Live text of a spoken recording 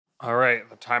All right,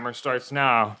 the timer starts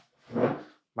now.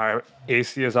 My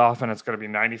AC is off and it's going to be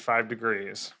 95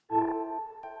 degrees.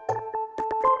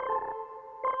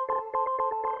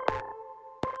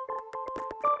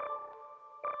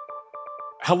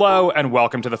 Hello and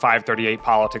welcome to the 538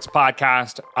 Politics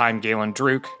Podcast. I'm Galen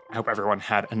Druk. I hope everyone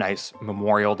had a nice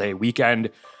Memorial Day weekend.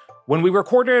 When we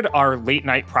recorded our late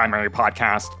night primary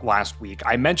podcast last week,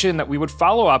 I mentioned that we would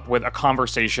follow up with a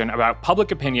conversation about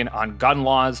public opinion on gun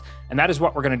laws, and that is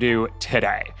what we're going to do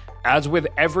today. As with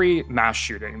every mass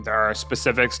shooting, there are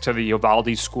specifics to the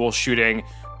Uvalde school shooting,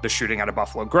 the shooting at a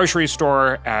Buffalo grocery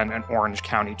store, and an Orange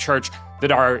County church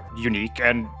that are unique,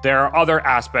 and there are other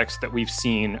aspects that we've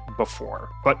seen before.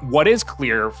 But what is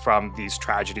clear from these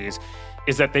tragedies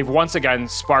is that they've once again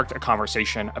sparked a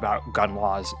conversation about gun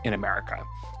laws in America.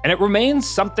 And it remains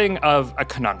something of a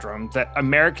conundrum that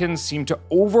Americans seem to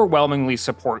overwhelmingly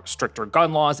support stricter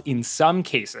gun laws in some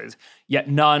cases, yet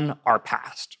none are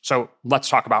passed. So let's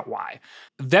talk about why.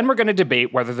 Then we're going to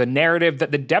debate whether the narrative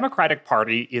that the Democratic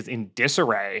Party is in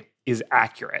disarray is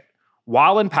accurate.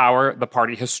 While in power, the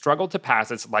party has struggled to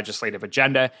pass its legislative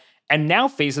agenda and now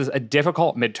faces a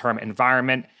difficult midterm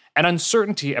environment and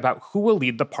uncertainty about who will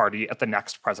lead the party at the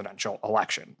next presidential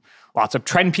election. Lots of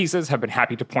trend pieces have been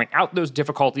happy to point out those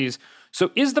difficulties.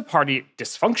 So is the party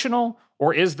dysfunctional,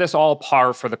 or is this all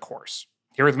par for the course?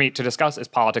 Here with me to discuss is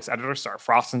politics editor Sarah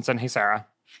Frostenson. Hey, Sarah.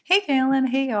 Hey, Galen.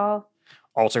 Hey, y'all.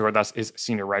 Also with us is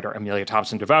senior writer Amelia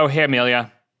Thompson-DeVoe. Hey,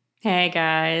 Amelia. Hey,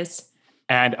 guys.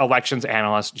 And elections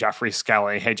analyst Jeffrey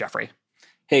Skelly. Hey, Jeffrey.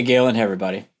 Hey, Galen. Hey,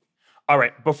 everybody. All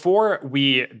right, before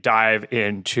we dive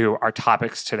into our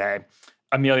topics today,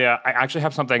 Amelia, I actually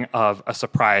have something of a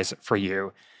surprise for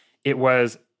you. It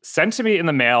was sent to me in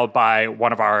the mail by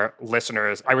one of our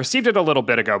listeners. I received it a little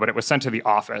bit ago, but it was sent to the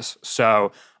office,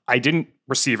 so I didn't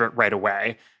receive it right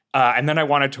away. And then I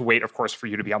wanted to wait, of course, for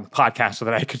you to be on the podcast so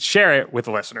that I could share it with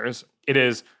the listeners. It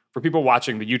is, for people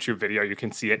watching the YouTube video, you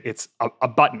can see it. It's a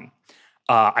button.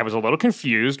 I was a little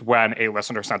confused when a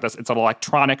listener sent this. It's an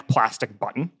electronic plastic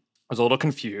button. I was a little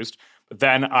confused, but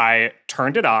then I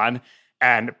turned it on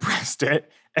and pressed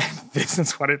it, and this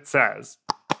is what it says.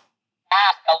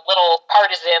 Ask a little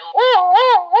partisan. Woo,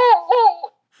 woo, woo, woo.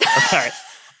 Okay,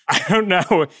 I don't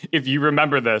know if you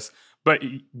remember this, but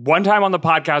one time on the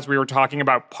podcast, we were talking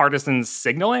about partisan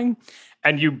signaling,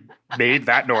 and you made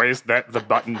that noise that the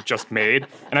button just made.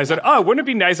 And I said, oh, wouldn't it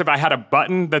be nice if I had a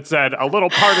button that said a little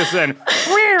partisan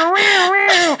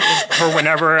for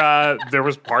whenever there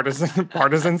was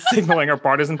partisan signaling or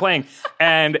partisan playing.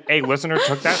 And a listener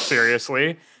took that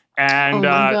seriously and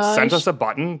sent us a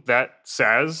button that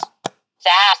says,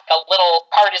 ask a little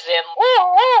partisan. Woo,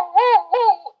 woo, woo,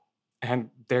 woo. And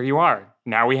there you are.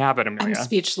 Now we have it, Amelia.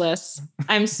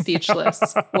 I'm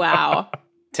speechless. Wow.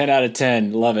 10 out of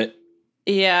 10. Love it.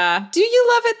 Yeah. Do you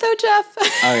love it though, Jeff?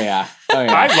 Oh, yeah. Oh,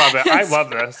 yeah. I love it. I love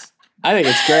this. I think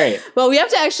it's great. Well, we have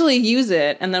to actually use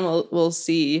it, and then we'll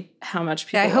see how much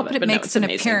people I love hope it but makes no, an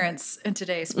amazing. appearance in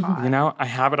today's pod. You know, I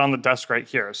have it on the desk right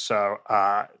here, so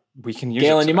we can use it.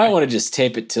 Galen, you today. might want to just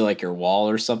tape it to like your wall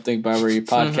or something by where you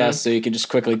podcast so you can just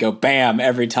quickly go bam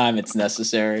every time it's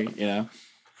necessary, you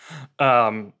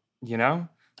know? You know?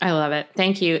 I love it.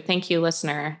 Thank you. Thank you,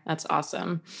 listener. That's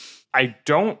awesome. I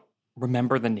don't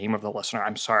remember the name of the listener.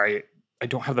 I'm sorry. I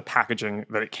don't have the packaging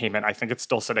that it came in. I think it's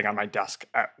still sitting on my desk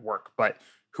at work. But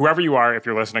whoever you are, if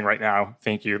you're listening right now,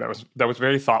 thank you. That was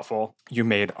very thoughtful. You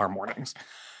made our mornings.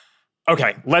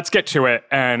 Okay, let's get to it.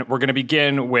 And we're going to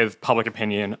begin with public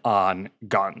opinion on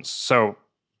guns. So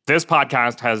this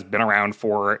podcast has been around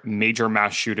for major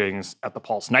mass shootings at the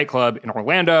Pulse nightclub in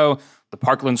Orlando, the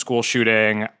Parkland school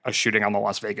shooting, a shooting on the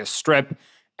Las Vegas Strip,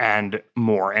 and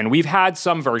more. And we've had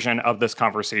some version of this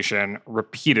conversation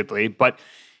repeatedly, but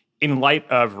in light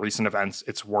of recent events,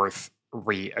 it's worth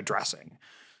readdressing.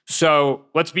 So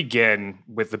let's begin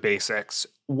with the basics.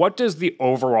 What does the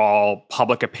overall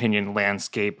public opinion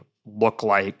landscape look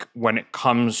like when it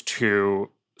comes to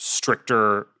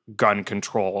stricter gun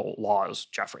control laws,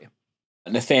 Jeffrey?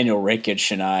 Nathaniel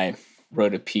Rakich and I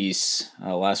wrote a piece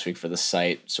last week for the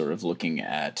site sort of looking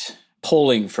at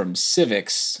polling from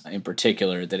civics in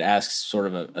particular that asks sort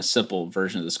of a simple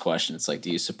version of this question. It's like,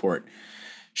 do you support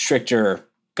stricter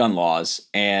gun laws?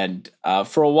 And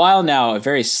for a while now, a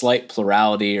very slight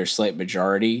plurality or slight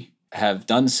majority have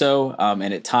done so.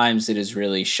 And at times it has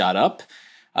really shot up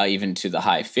even to the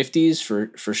high 50s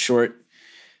for short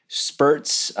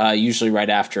spurts, usually right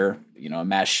after, a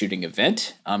mass shooting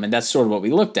event. And that's sort of what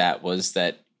we looked at, was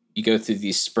that you go through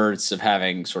these spurts of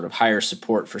having sort of higher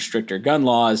support for stricter gun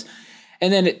laws,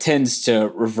 and then it tends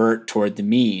to revert toward the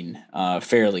mean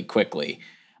fairly quickly.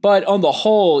 But on the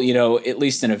whole, at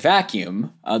least in a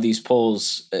vacuum, these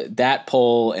polls, that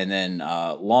poll and then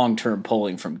long-term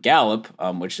polling from Gallup,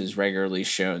 which has regularly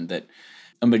shown that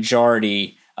a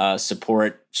majority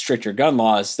support stricter gun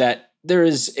laws, that there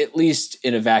is, at least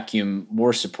in a vacuum,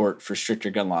 more support for stricter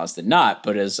gun laws than not.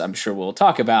 But as I'm sure we'll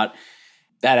talk about,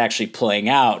 that actually playing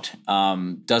out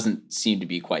doesn't seem to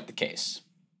be quite the case.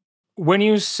 When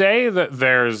you say that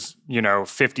there's,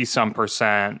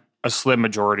 50-some%, a slim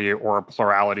majority or a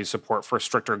plurality support for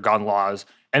stricter gun laws,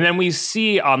 and then we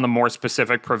see on the more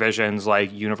specific provisions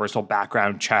like universal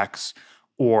background checks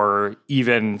or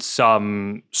even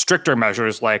some stricter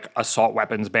measures like assault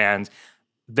weapons bans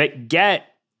that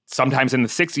get sometimes in the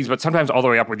 60s, but sometimes all the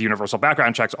way up with universal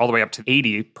background checks, all the way up to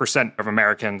 80% of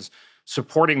Americans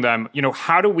supporting them.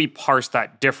 How do we parse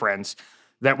that difference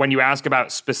that when you ask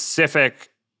about specific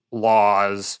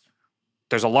laws,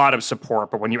 there's a lot of support,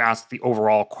 but when you ask the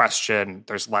overall question,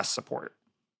 there's less support?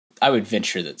 I would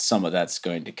venture that some of that's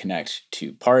going to connect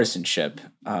to partisanship.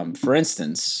 For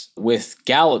instance, with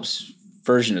Gallup's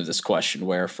version of this question,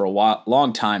 where for a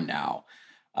long time now,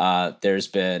 there's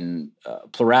been a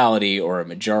plurality or a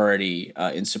majority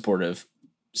in support of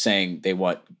saying they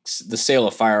want the sale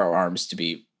of firearms to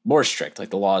be more strict,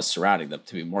 like the laws surrounding them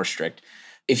to be more strict.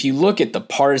 If you look at the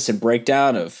partisan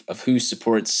breakdown of who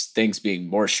supports things being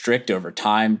more strict over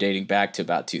time, dating back to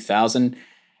about 2000,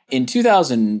 in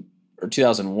 2000 or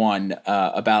 2001,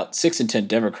 about 6 in 10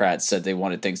 Democrats said they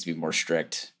wanted things to be more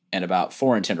strict, and about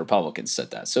 4 in 10 Republicans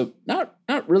said that. So not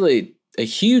really a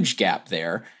huge gap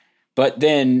there. But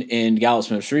then in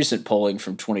Gallup's most recent polling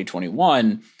from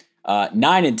 2021,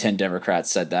 9 in 10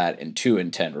 Democrats said that, and 2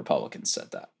 in 10 Republicans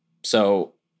said that.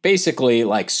 So basically,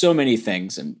 like so many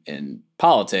things in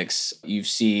politics, you've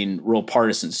seen real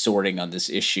partisan sorting on this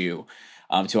issue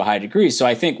to a high degree. So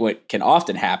I think what can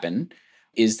often happen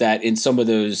is that in some of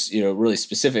those, really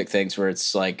specific things where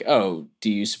it's like, oh,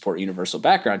 do you support universal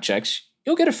background checks?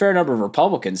 You'll get a fair number of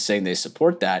Republicans saying they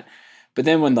support that. But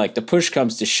then when like the push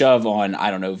comes to shove on,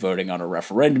 I don't know, voting on a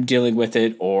referendum dealing with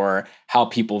it or how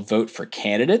people vote for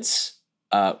candidates,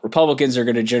 Republicans are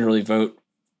going to generally vote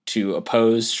to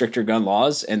oppose stricter gun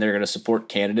laws, and they're going to support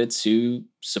candidates who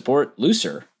support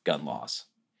looser gun laws.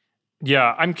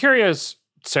 Yeah, I'm curious,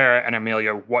 Sarah and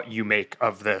Amelia, what you make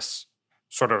of this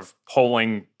sort of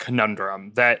polling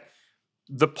conundrum, that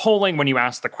the polling, when you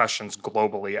ask the questions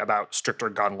globally about stricter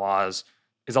gun laws,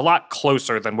 is a lot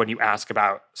closer than when you ask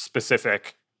about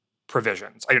specific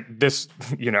provisions. This,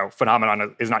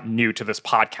 phenomenon is not new to this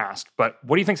podcast, but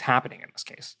what do you think is happening in this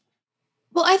case?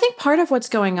 Well, I think part of what's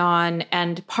going on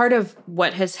and part of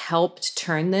what has helped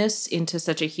turn this into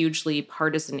such a hugely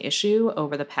partisan issue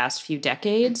over the past few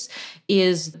decades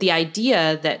is the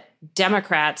idea that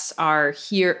Democrats are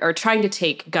trying to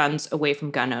take guns away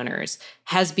from gun owners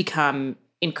has become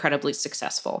incredibly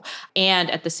successful.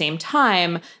 And at the same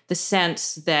time, the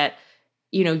sense that,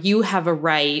 you have a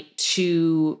right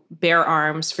to bear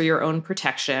arms for your own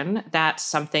protection. That's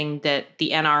something that the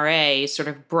NRA sort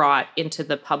of brought into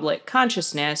the public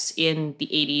consciousness in the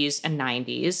 80s and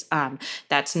 90s.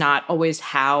 That's not always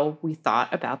how we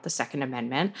thought about the Second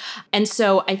Amendment. And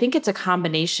so I think it's a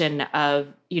combination of,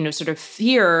 sort of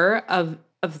fear of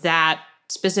that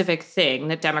specific thing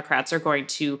that Democrats are going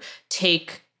to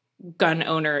take gun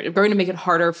owner, going to make it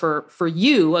harder for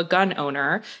you, a gun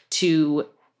owner, to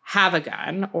have a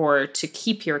gun or to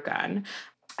keep your gun.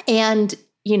 And,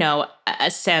 a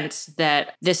sense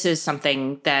that this is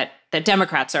something that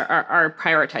Democrats are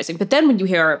prioritizing. But then when you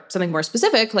hear something more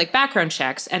specific, like background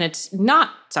checks, and it's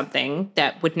not something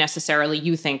that would necessarily,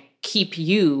 you think, keep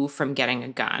you from getting a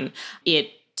gun, it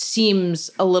seems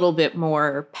a little bit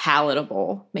more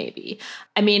palatable, maybe.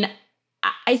 I mean,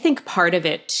 I think part of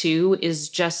it, too, is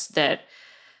just that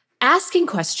asking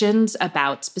questions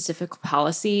about specific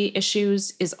policy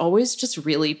issues is always just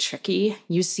really tricky.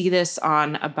 You see this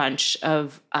on a bunch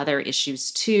of other issues,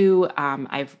 too.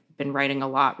 I've been writing a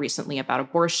lot recently about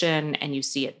abortion, and you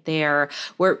see it there,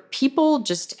 where people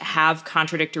just have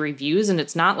contradictory views, and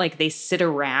it's not like they sit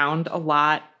around a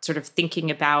lot sort of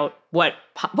thinking about what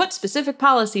specific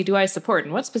policy do I support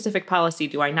and what specific policy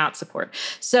do I not support.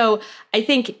 So I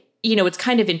think it's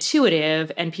kind of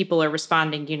intuitive and people are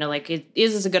responding, like,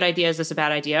 is this a good idea? Is this a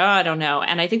bad idea? Oh, I don't know.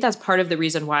 And I think that's part of the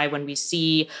reason why when we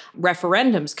see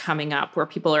referendums coming up where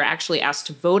people are actually asked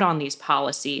to vote on these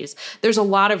policies, there's a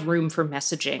lot of room for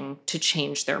messaging to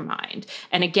change their mind.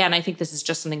 And again, I think this is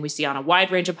just something we see on a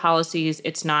wide range of policies.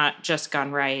 It's not just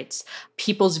gun rights.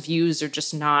 People's views are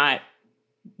just not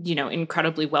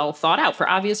incredibly well thought out for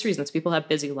obvious reasons. People have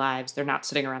busy lives. They're not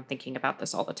sitting around thinking about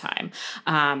this all the time.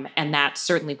 And that's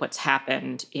certainly what's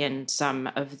happened in some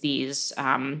of these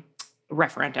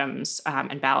referendums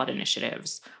and ballot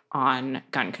initiatives on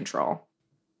gun control.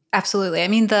 Absolutely. I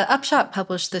mean, the Upshot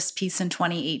published this piece in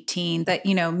 2018 that,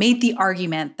 made the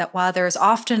argument that while there's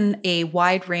often a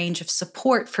wide range of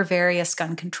support for various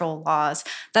gun control laws,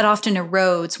 that often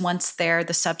erodes once they're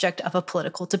the subject of a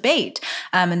political debate.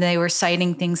 And they were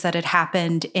citing things that had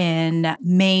happened in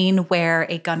Maine where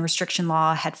a gun restriction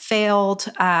law had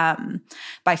failed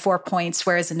by 4 points,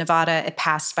 whereas in Nevada it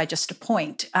passed by just a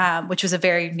point, which was a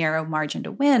very narrow margin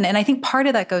to win. And I think part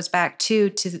of that goes back to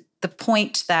the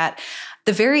point that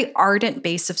the very ardent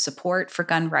base of support for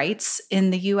gun rights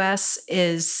in the U.S.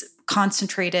 is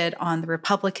concentrated on the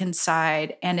Republican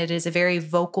side, and it is a very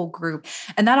vocal group.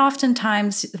 And that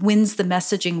oftentimes wins the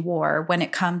messaging war when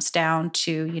it comes down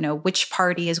to, which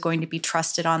party is going to be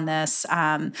trusted on this,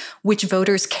 which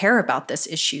voters care about this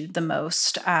issue the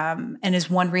most, and is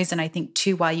one reason I think,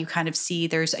 too, why you kind of see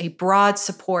there's a broad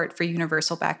support for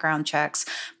universal background checks.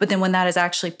 But then when that is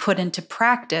actually put into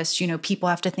practice, people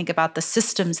have to think about the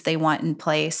systems they want in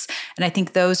place. And I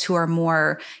think those who are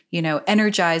more,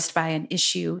 energized by an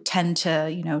issue tend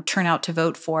to, turn out to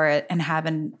vote for it and have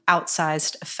an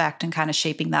outsized effect in kind of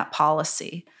shaping that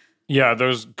policy. Yeah,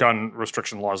 those gun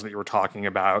restriction laws that you were talking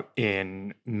about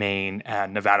in Maine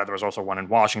and Nevada, there was also one in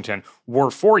Washington, were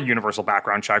for universal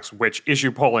background checks, which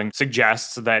issue polling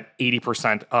suggests that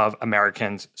 80% of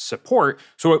Americans support.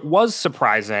 So it was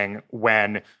surprising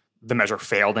when the measure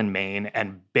failed in Maine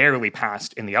and barely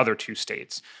passed in the other two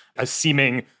states. A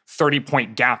seeming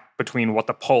 30-point gap between what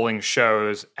the polling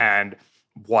shows and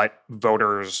what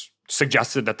voters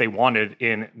suggested that they wanted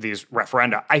in these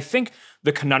referenda. I think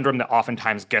the conundrum that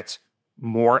oftentimes gets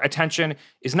more attention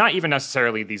is not even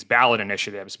necessarily these ballot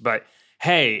initiatives, but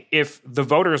hey, if the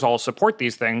voters all support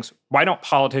these things, why don't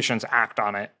politicians act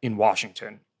on it in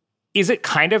Washington? Is it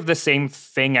kind of the same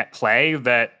thing at play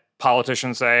that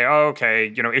politicians say, oh,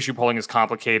 okay, issue polling is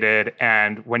complicated,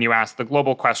 and when you ask the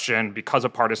global question, because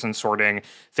of partisan sorting,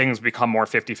 things become more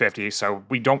 50-50, so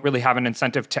we don't really have an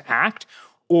incentive to act?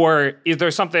 Or is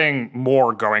there something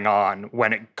more going on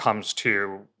when it comes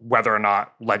to whether or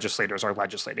not legislators are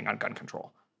legislating on gun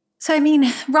control? So,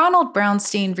 Ronald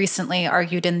Brownstein recently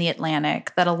argued in The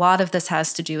Atlantic that a lot of this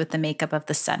has to do with the makeup of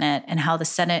the Senate and how the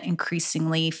Senate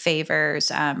increasingly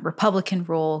favors Republican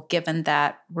rule, given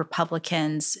that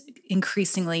Republicans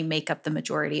increasingly make up the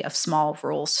majority of small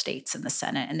rural states in the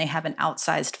Senate, and they have an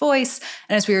outsized voice.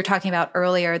 And as we were talking about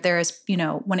earlier, there is,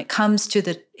 when it comes to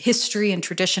the history and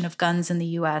tradition of guns in the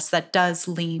U.S., that does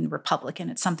lean Republican.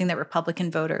 It's something that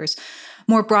Republican voters,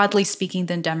 more broadly speaking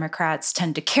than Democrats,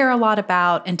 tend to care a lot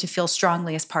about and to feel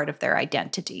strongly as part of their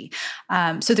identity.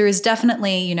 So there is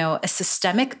definitely, a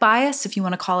systemic bias, if you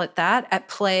want to call it that, at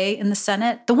play in the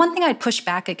Senate. The one thing I'd push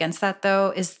back against that,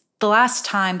 though, is the last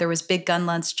time there was big gun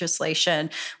legislation,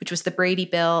 which was the Brady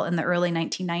Bill in the early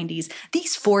 1990s,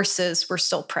 these forces were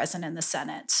still present in the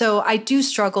Senate. So I do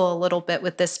struggle a little bit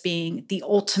with this being the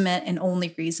ultimate and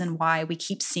only reason why we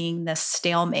keep seeing this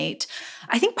stalemate.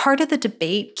 I think part of the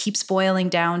debate keeps boiling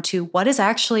down to what is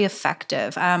actually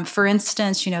effective. For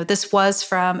instance, this was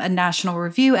from a National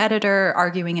Review editor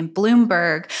arguing in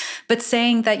Bloomberg, but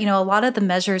saying that, a lot of the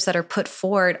measures that are put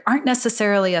forward aren't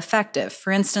necessarily effective. For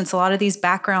instance, a lot of these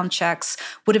background checks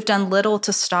would have done little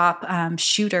to stop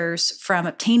shooters from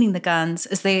obtaining the guns,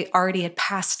 as they already had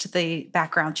passed the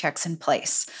background checks in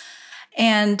place.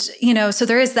 And, so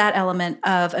there is that element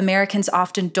of Americans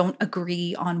often don't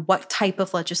agree on what type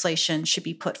of legislation should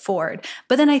be put forward.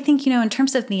 But then I think, in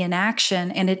terms of the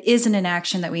inaction, and it is an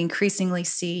inaction that we increasingly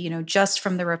see, just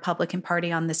from the Republican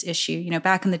Party on this issue.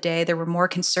 Back in the day, there were more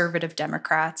conservative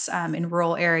Democrats in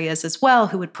rural areas as well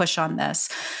who would push on this.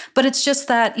 But it's just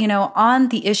that, on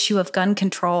the issue of gun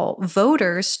control,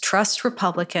 voters trust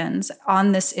Republicans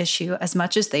on this issue as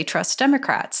much as they trust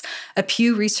Democrats. A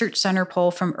Pew Research Center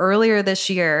poll from earlier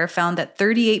this year found that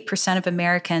 38% of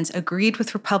Americans agreed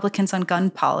with Republicans on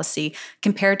gun policy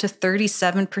compared to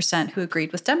 37% who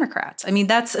agreed with Democrats.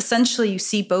 That's essentially, you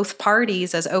see both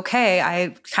parties as, okay,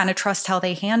 I kind of trust how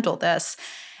they handle this.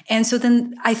 And so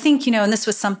then I think, and this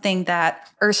was something that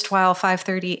erstwhile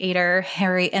 538er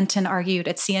Harry Enton argued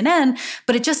at CNN,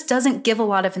 but it just doesn't give a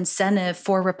lot of incentive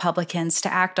for Republicans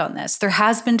to act on this. There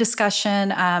has been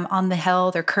discussion on the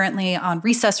Hill. They're currently on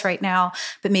recess right now,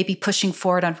 but maybe pushing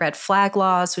forward on red flag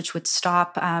laws, which would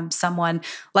stop someone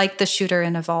like the shooter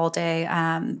in Uvalde,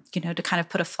 to kind of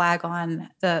put a flag on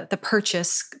the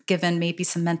purchase, given maybe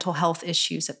some mental health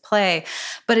issues at play.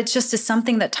 But it just is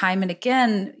something that time and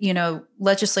again,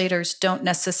 legislators don't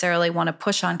necessarily want to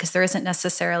push on because there isn't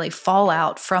necessarily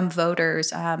fallout from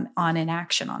voters on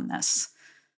inaction on this.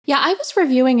 Yeah, I was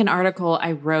reviewing an article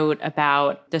I wrote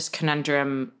about this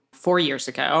conundrum 4 years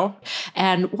ago.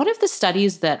 And one of the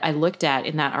studies that I looked at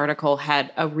in that article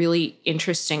had a really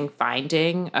interesting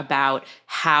finding about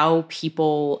how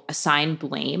people assign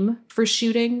blame for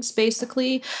shootings,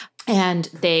 basically. And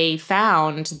they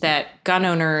found that gun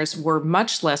owners were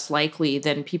much less likely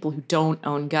than people who don't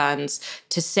own guns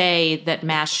to say that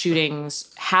mass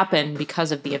shootings happen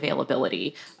because of the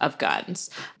availability of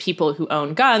guns. People who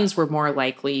own guns were more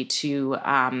likely to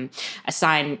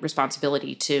assign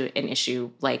responsibility to an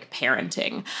issue like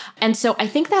parenting. And so I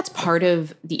think that's part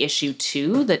of the issue,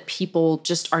 too, that people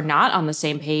just are not on the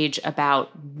same page about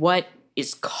what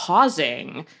is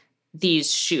causing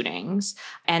these shootings.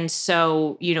 And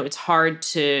so, it's hard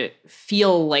to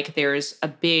feel like there's a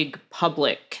big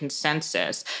public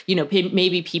consensus.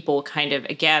 Maybe people kind of,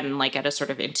 again, like at a sort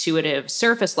of intuitive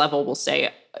surface level will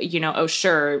say, oh,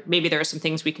 sure, maybe there are some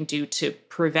things we can do to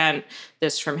prevent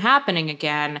this from happening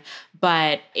again.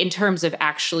 But in terms of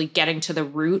actually getting to the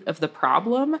root of the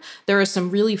problem, there are some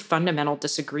really fundamental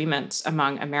disagreements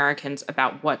among Americans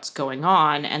about what's going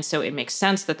on. And so it makes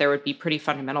sense that there would be pretty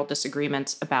fundamental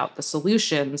disagreements about the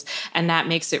solutions. And that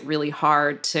makes it really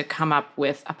hard to come up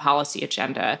with a policy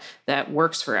agenda that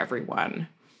works for everyone.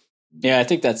 Yeah, I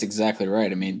think that's exactly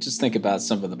right. I mean, just think about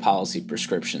some of the policy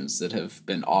prescriptions that have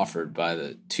been offered by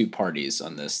the two parties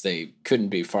on this. They couldn't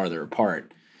be farther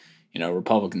apart.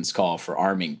 Republicans call for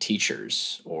arming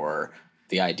teachers, or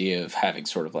the idea of having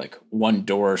sort of like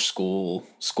one-door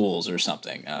schools or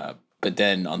something. But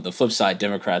then on the flip side,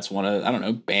 Democrats want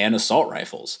to, ban assault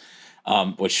rifles,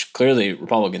 which clearly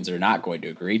Republicans are not going to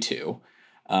agree to.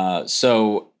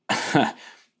 So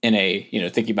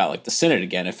in thinking about like the Senate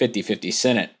again, a 50-50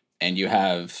 Senate, and you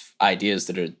have ideas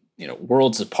that are,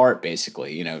 worlds apart,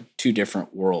 basically, two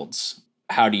different worlds.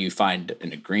 How do you find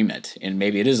an agreement? And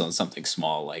maybe it is on something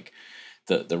small like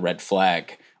the red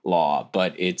flag law,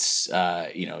 but it's,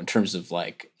 in terms of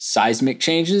like seismic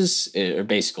changes, are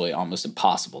basically almost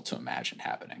impossible to imagine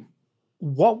happening.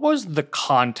 What was the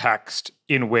context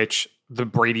in which the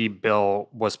Brady bill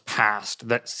was passed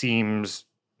that seems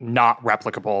not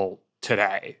replicable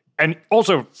today? And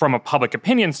also from a public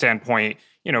opinion standpoint,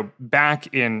 back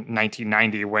in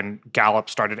 1990, when Gallup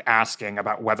started asking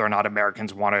about whether or not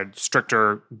Americans wanted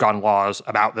stricter gun laws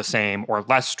about the same or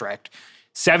less strict,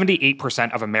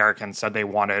 78% of Americans said they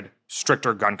wanted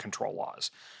stricter gun control laws.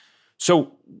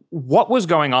 So what was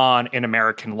going on in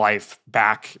American life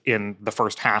back in the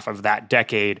first half of that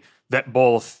decade that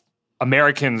both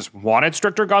Americans wanted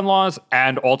stricter gun laws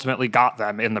and ultimately got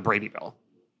them in the Brady bill?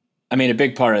 I mean, a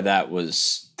big part of that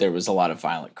was there was a lot of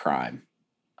violent crime.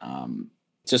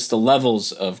 Just the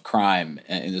levels of crime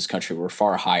in this country were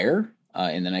far higher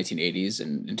in the 1980s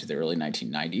and into the early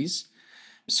 1990s.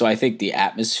 So I think the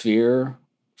atmosphere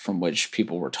from which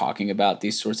people were talking about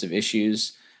these sorts of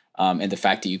issues, and the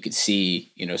fact that you could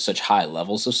see, such high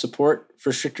levels of support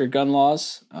for stricter gun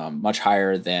laws, much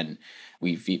higher than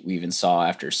we even saw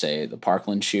after, say, the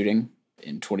Parkland shooting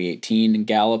in 2018 in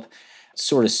Gallup,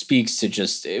 sort of speaks to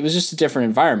it was just a different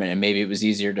environment, and maybe it was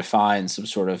easier to find some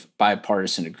sort of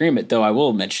bipartisan agreement. Though I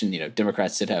will mention,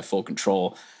 Democrats did have full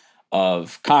control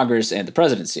of Congress and the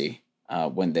presidency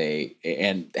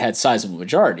and had sizable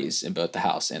majorities in both the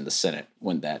House and the Senate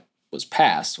when that was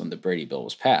passed, when the Brady bill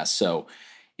was passed. So,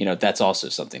 that's also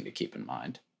something to keep in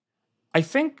mind. I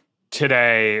think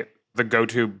today the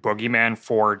go-to boogeyman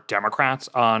for Democrats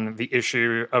on the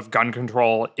issue of gun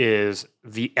control is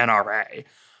the NRA.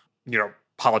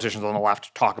 Politicians on the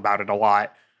left talk about it a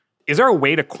lot. Is there a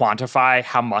way to quantify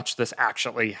how much this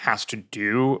actually has to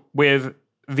do with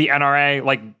the NRA?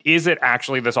 Like, is it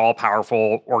actually this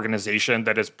all-powerful organization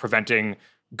that is preventing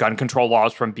gun control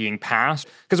laws from being passed?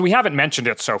 Because we haven't mentioned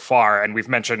it so far, and we've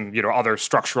mentioned, other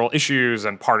structural issues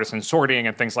and partisan sorting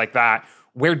and things like that.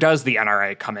 Where does the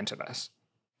NRA come into this?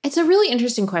 It's a really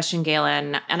interesting question,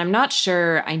 Galen, and I'm not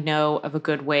sure I know of a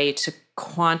good way to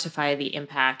quantify the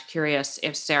impact. Curious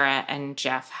if Sarah and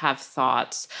Jeff have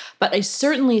thoughts. But I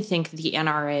certainly think the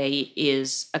NRA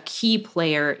is a key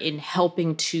player in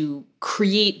helping to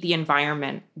create the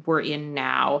environment we're in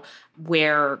now,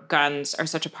 where guns are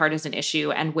such a partisan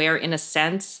issue and where, in a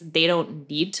sense, they don't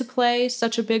need to play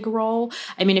such a big role.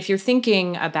 I mean, if you're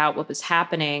thinking about what was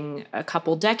happening a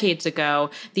couple decades ago,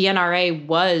 the NRA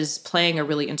was playing a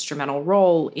really instrumental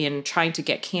role in trying to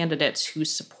get candidates who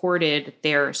supported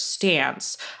their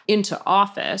stance into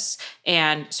office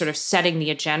and sort of setting the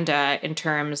agenda in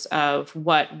terms of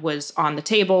what was on the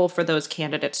table for those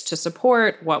candidates to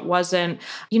support, what wasn't.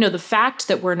 The fact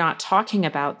that we're not talking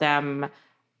about them,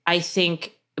 I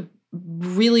think,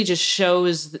 really just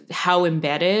shows how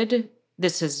embedded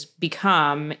this has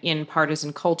become in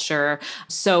partisan culture.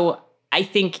 So I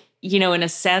think in a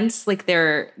sense, like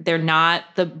they're not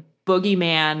the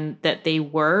boogeyman that they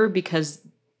were because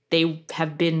they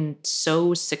have been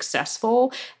so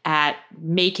successful at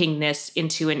making this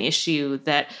into an issue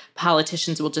that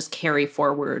politicians will just carry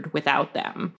forward without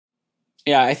them.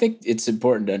 Yeah, I think it's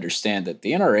important to understand that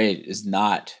the NRA is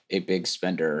not a big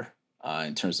spender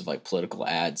in terms of like political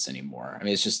ads anymore. I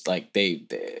mean, it's just like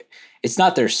it's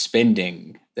not their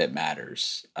spending that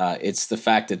matters. It's the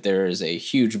fact that there is a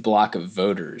huge block of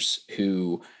voters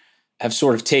who have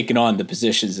sort of taken on the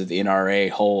positions that the NRA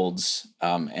holds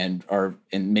and are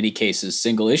in many cases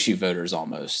single issue voters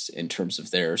almost in terms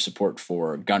of their support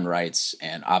for gun rights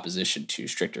and opposition to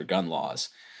stricter gun laws.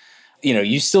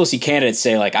 You still see candidates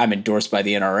say like, I'm endorsed by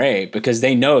the NRA because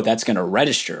they know that's going to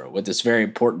register with this very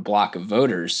important block of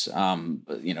voters,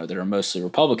 that are mostly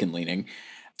Republican leaning.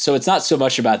 So it's not so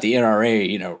much about the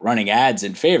NRA, running ads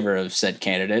in favor of said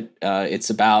candidate.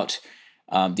 It's about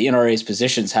the NRA's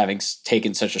positions having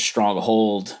taken such a strong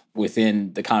hold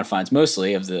within the confines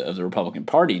mostly of the Republican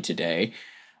Party today.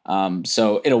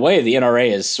 So in a way, the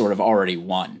NRA has sort of already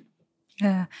won.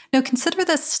 Yeah. No, consider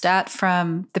this stat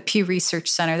from the Pew Research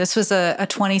Center. This was a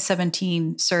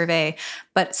 2017 survey,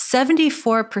 but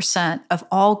 74% of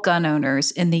all gun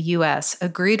owners in the U.S.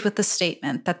 agreed with the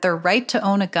statement that their right to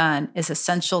own a gun is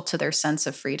essential to their sense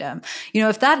of freedom.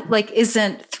 If that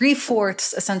isn't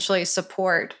 3/4 essentially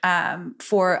support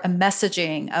for a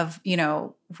messaging of,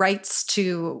 rights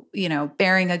to,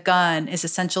 bearing a gun is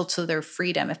essential to their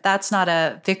freedom. If that's not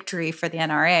a victory for the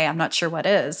NRA, I'm not sure what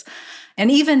is. And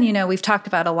even, we've talked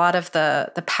about a lot of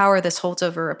the power this holds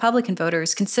over Republican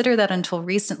voters. Consider that until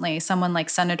recently, someone like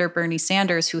Senator Bernie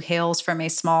Sanders, who hails from a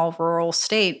small rural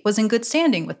state, was in good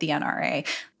standing with the NRA.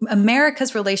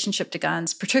 America's relationship to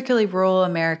guns, particularly rural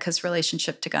America's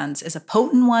relationship to guns, is a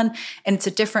potent one, and it's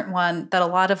a different one that a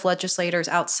lot of legislators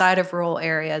outside of rural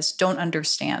areas don't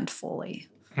understand fully.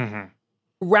 Mm-hmm.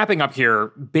 Wrapping up here,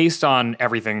 based on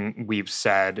everything we've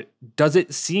said, does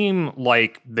it seem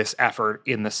like this effort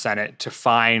in the Senate to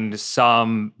find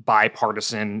some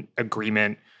bipartisan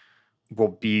agreement will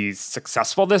be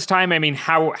successful this time? I mean,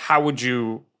 how would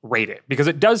you rate it? Because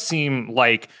it does seem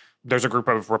like there's a group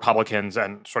of Republicans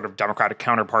and sort of Democratic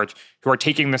counterparts who are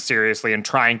taking this seriously and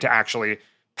trying to actually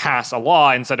pass a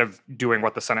law instead of doing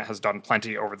what the Senate has done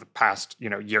plenty over the past,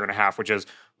 year and a half, which is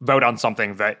vote on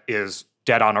something that is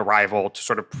dead on arrival to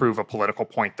sort of prove a political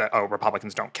point that,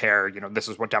 Republicans don't care, this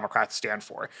is what Democrats stand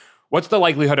for. What's the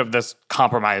likelihood of this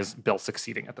compromise bill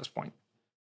succeeding at this point?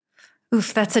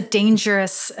 Oof, that's a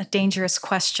dangerous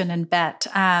question and bet.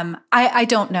 I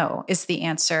don't know is the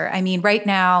answer. I mean, right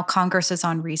now, Congress is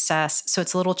on recess, so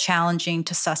it's a little challenging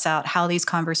to suss out how these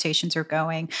conversations are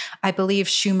going. I believe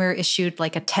Schumer issued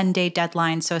like a 10-day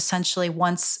deadline. So essentially,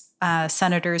 once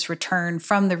senators return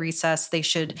from the recess, they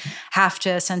should have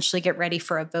to essentially get ready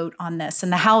for a vote on this.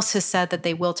 And the House has said that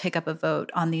they will take up a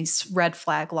vote on these red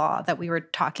flag law that we were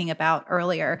talking about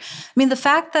earlier. I mean, the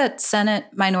fact that Senate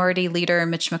Minority Leader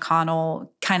Mitch McConnell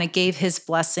kind of gave his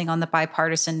blessing on the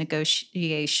bipartisan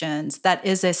negotiations, that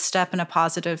is a step in a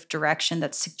positive direction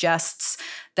that suggests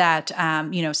that,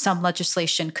 some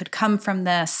legislation could come from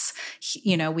this.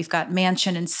 We've got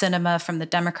Manchin and Sinema from the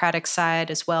Democratic side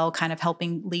as well, kind of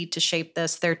helping lead to shape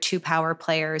this. There are two power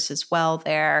players as well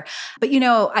there. But,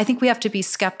 I think we have to be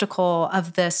skeptical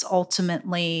of this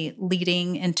ultimately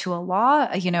leading into a law.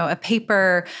 A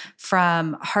paper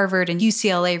from Harvard and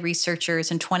UCLA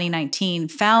researchers in 2019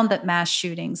 found that mass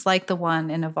shootings like the one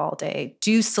in Uvalde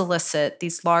do solicit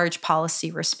these large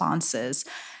policy responses,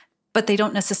 but they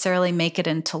don't necessarily make it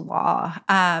into law.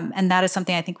 And that is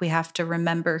something I think we have to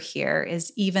remember here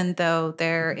is even though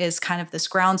there is kind of this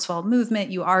groundswell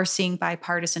movement, you are seeing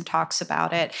bipartisan talks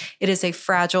about it. It is a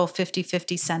fragile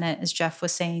 50-50 Senate, as Jeff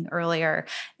was saying earlier.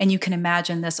 And you can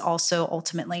imagine this also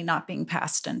ultimately not being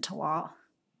passed into law.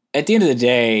 At the end of the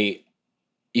day,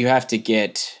 you have to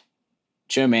get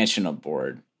Joe Manchin on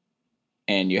board,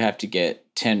 and you have to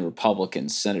get 10 Republican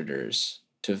senators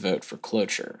to vote for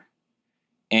cloture.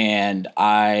 And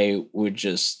I would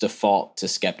just default to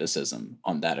skepticism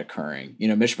on that occurring.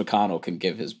 Mitch McConnell can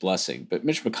give his blessing, but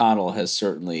Mitch McConnell has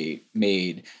certainly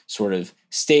made sort of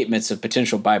statements of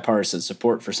potential bipartisan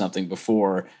support for something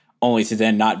before, only to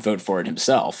then not vote for it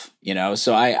himself.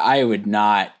 So I would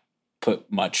not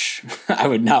I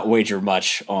would not wager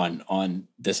much on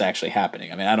this actually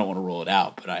happening. I mean, I don't want to rule it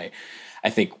out, but I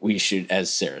think we should,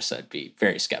 as Sarah said, be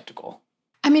very skeptical.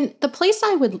 I mean, the place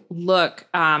I would look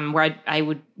where I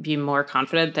would be more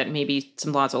confident that maybe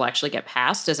some laws will actually get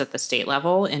passed is at the state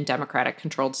level in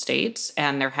Democratic-controlled states.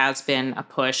 And there has been a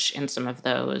push in some of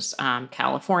those,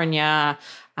 California,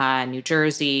 New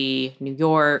Jersey, New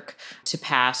York, to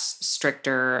pass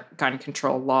stricter gun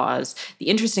control laws. The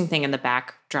interesting thing in the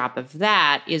backdrop of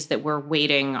that is that we're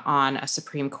waiting on a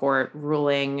Supreme Court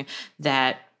ruling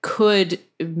that could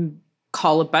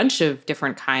call a bunch of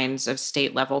different kinds of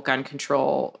state-level gun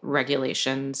control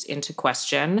regulations into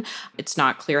question. It's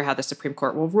not clear how the Supreme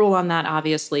Court will rule on that,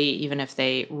 obviously. Even if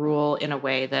they rule in a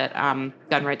way that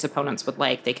gun rights opponents would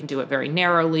like, they can do it very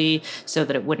narrowly so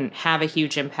that it wouldn't have a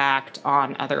huge impact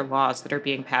on other laws that are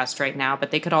being passed right now.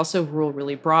 But they could also rule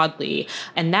really broadly.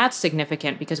 And that's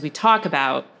significant because we talk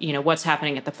about, what's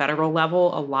happening at the federal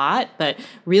level a lot, but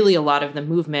really a lot of the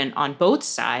movement on both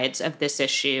sides of this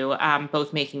issue,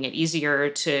 both making it easier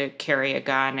to carry a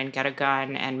gun and get a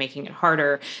gun and making it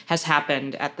harder, has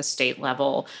happened at the state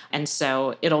level. And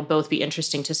so it'll both be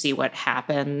interesting to see what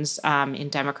happens in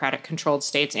Democratic-controlled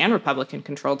states and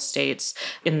Republican-controlled states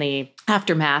in the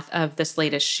aftermath of this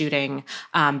latest shooting,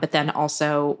 but then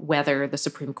also whether the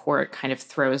Supreme Court kind of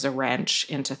throws a wrench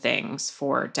into things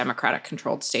for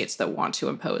Democratic-controlled states that want to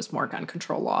impose more gun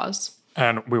control laws.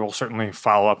 And we will certainly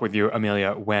follow up with you,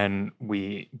 Amelia, when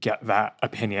we get that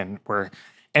opinion. We're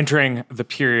entering the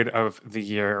period of the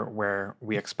year where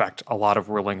we expect a lot of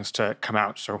rulings to come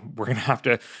out. So we're going to have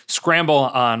to scramble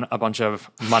on a bunch of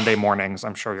Monday mornings.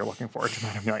 I'm sure you're looking forward to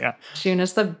that, Amelia. June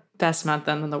is the best month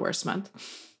and then the worst month.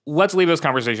 Let's leave this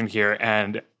conversation here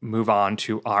and move on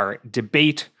to our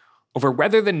debate over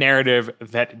whether the narrative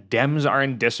that Dems are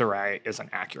in disarray is an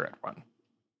accurate one.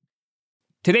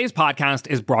 Today's podcast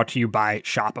is brought to you by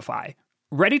Shopify.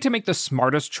 Ready to make the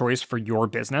smartest choice for your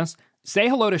business? Say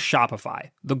hello to Shopify,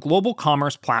 the global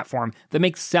commerce platform that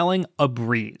makes selling a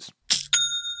breeze.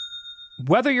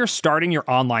 Whether you're starting your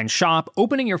online shop,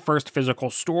 opening your first physical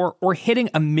store, or hitting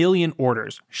 1 million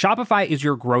orders, Shopify is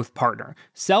your growth partner.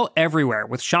 Sell everywhere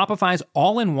with Shopify's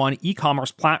all-in-one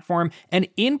e-commerce platform and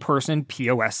in-person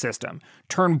POS system.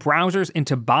 Turn browsers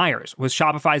into buyers with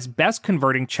Shopify's best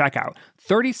converting checkout,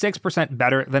 36%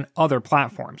 better than other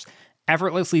platforms.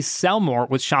 Effortlessly sell more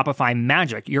with Shopify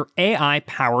Magic, your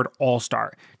AI-powered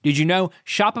all-star. Did you know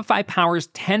Shopify powers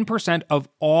 10% of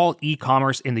all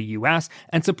e-commerce in the U.S.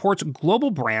 and supports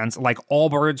global brands like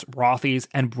Allbirds, Rothy's,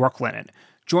 and Brooklinen?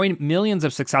 Join millions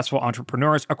of successful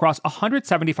entrepreneurs across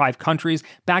 175 countries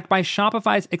backed by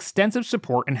Shopify's extensive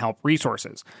support and help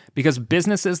resources. Because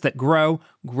businesses that grow,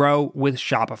 grow with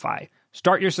Shopify.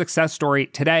 Start your success story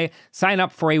today. Sign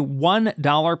up for a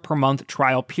 $1 per month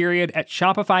trial period at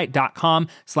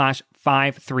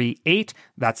shopify.com/538.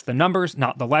 That's the numbers,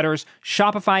 not the letters.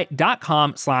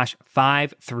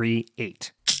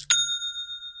 Shopify.com/538.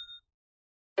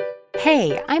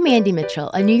 Hey, I'm Andy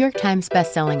Mitchell, a New York Times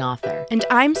bestselling author. And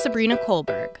I'm Sabrina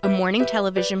Kohlberg, a morning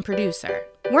television producer.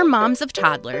 We're moms of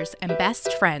toddlers and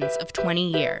best friends of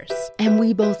 20 years. And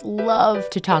we both love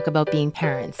to talk about being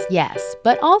parents, yes,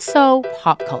 but also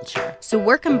pop culture. So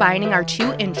we're combining our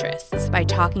two interests by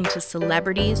talking to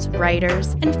celebrities,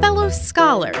 writers, and fellow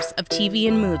scholars of TV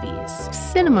and movies.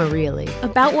 Cinema, really.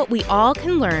 About what we all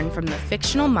can learn from the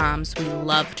fictional moms we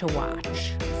love to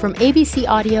watch. From ABC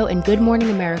Audio and Good Morning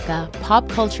America, Pop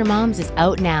Culture Moms is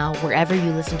out now wherever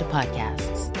you listen to podcasts.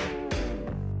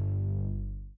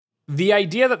 The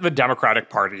idea that the Democratic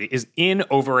Party is in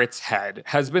over its head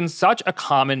has been such a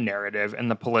common narrative in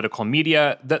the political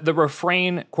media that the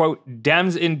refrain, quote,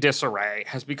 Dems in disarray,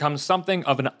 has become something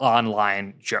of an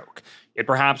online joke. It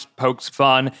perhaps pokes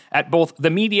fun at both the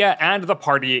media and the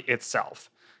party itself.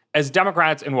 As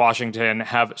Democrats in Washington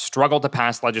have struggled to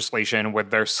pass legislation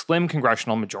with their slim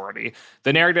congressional majority,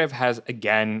 the narrative has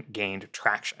again gained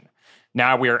traction.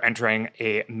 Now we are entering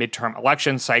a midterm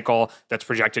election cycle that's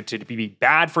projected to be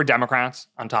bad for Democrats.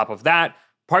 On top of that,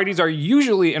 parties are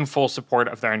usually in full support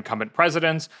of their incumbent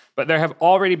presidents, but there have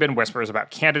already been whispers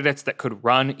about candidates that could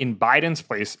run in Biden's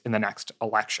place in the next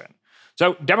election.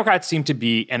 So Democrats seem to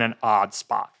be in an odd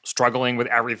spot, struggling with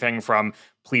everything from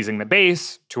pleasing the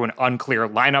base to an unclear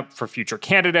lineup for future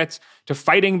candidates to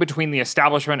fighting between the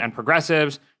establishment and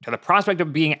progressives to the prospect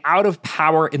of being out of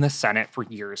power in the Senate for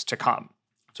years to come.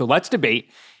 So let's debate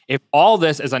if all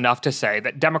this is enough to say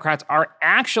that Democrats are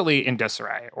actually in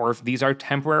disarray, or if these are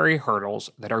temporary hurdles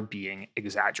that are being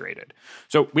exaggerated.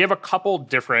 So we have a couple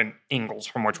different angles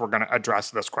from which we're going to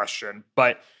address this question,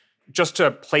 but just to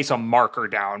place a marker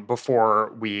down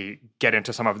before we get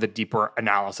into some of the deeper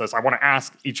analysis, I want to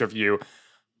ask each of you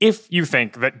if you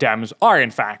think that Dems are in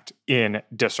fact in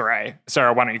disarray.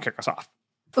 Sarah, why don't you kick us off?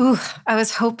 Ooh, I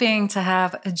was hoping to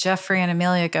have Jeffrey and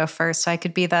Amelia go first so I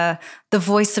could be the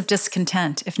voice of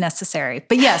discontent if necessary.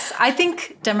 But yes, I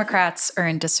think Democrats are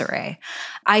in disarray.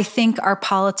 I think our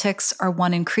politics are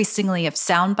one increasingly of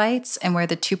sound bites, and where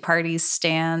the two parties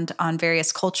stand on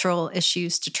various cultural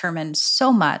issues determine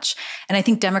so much. And I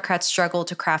think Democrats struggle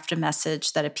to craft a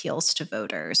message that appeals to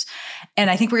voters. And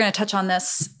I think we're going to touch on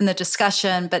this in the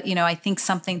discussion, but I think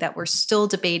something that we're still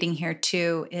debating here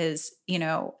too is,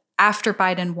 after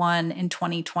Biden won in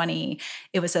 2020,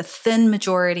 it was a thin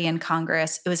majority in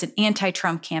Congress. It was an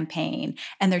anti-Trump campaign,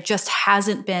 and there just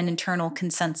hasn't been internal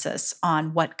consensus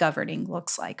on what governing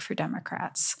looks like for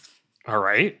Democrats. All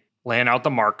right, laying out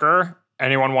the marker.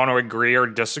 Anyone want to agree or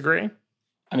disagree?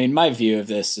 I mean, my view of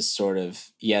this is sort of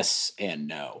yes and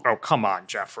no. Oh, come on,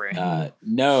 Jeffrey.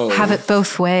 No. Have it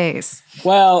both ways.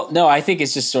 Well, no, I think it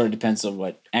just sort of depends on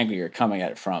what angle you're coming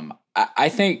at it from. I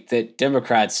think that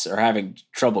Democrats are having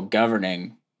trouble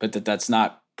governing, but that's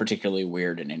not particularly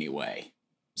weird in any way.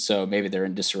 So maybe they're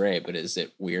in disarray, but is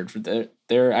it weird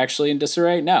they're actually in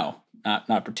disarray? No,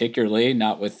 not particularly,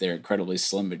 not with their incredibly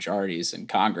slim majorities in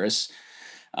Congress.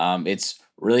 It's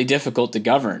really difficult to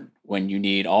govern when you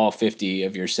need all 50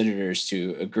 of your senators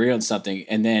to agree on something.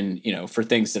 And then, for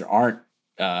things that aren't,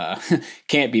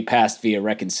 can't be passed via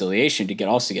reconciliation to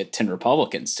also get 10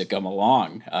 Republicans to come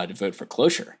along to vote for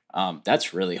cloture.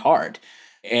 That's really hard.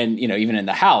 And, even in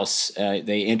the House,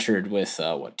 they entered with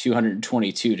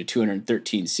 222 to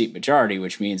 213 seat majority,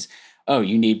 which means,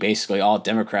 you need basically all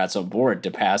Democrats on board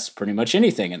to pass pretty much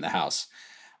anything in the House.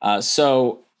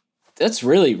 So that's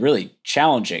really, really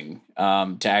challenging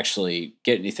to actually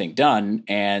get anything done.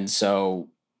 And so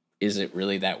is it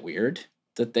really that weird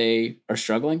that they are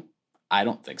struggling? I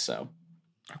don't think so.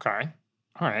 Okay.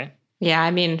 All right. Yeah,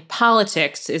 I mean,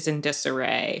 politics is in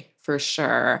disarray for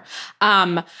sure.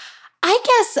 I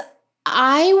guess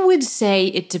I would say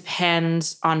it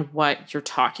depends on what you're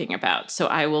talking about. So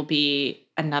I will be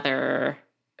another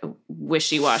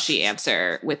wishy-washy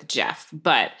answer with Jeff,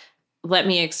 but let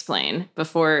me explain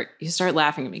before you start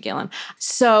laughing at me, Galen.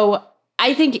 So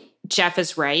I think Jeff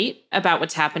is right about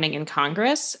what's happening in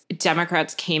Congress.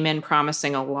 Democrats came in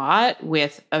promising a lot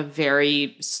with a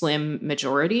very slim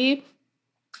majority.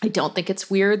 I don't think it's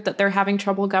weird that they're having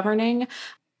trouble governing.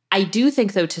 I do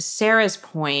think, though, to Sarah's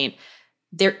point,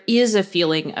 there is a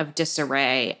feeling of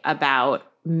disarray about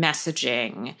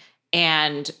messaging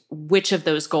and which of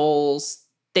those goals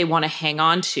they want to hang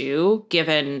on to,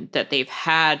 given that they've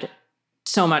had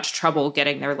so much trouble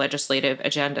getting their legislative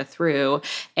agenda through,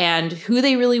 and who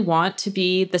they really want to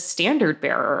be the standard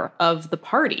bearer of the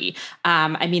party.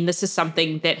 I mean, this is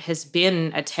something that has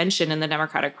been a tension in the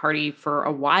Democratic Party for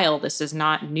a while. This is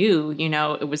not new.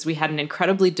 We had an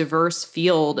incredibly diverse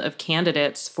field of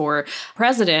candidates for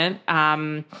president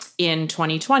in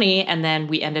 2020, and then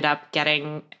we ended up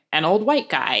getting an old white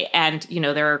guy. And,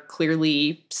 there are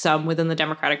clearly some within the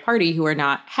Democratic Party who are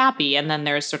not happy. And then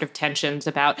there's sort of tensions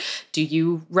about, do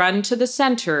you run to the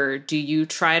center? Do you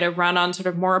try to run on sort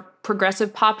of more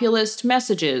progressive populist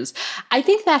messages? I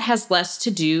think that has less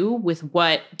to do with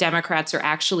what Democrats are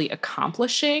actually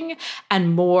accomplishing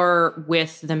and more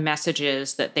with the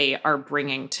messages that they are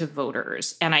bringing to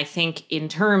voters. And I think in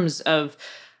terms of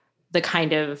the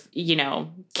kind of,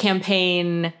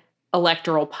 campaign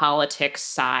electoral politics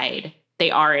side,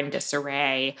 they are in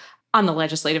disarray. On the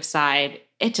legislative side,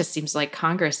 it just seems like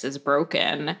Congress is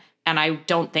broken. And I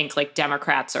don't think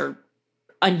Democrats are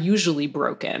unusually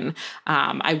broken.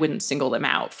 I wouldn't single them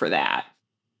out for that.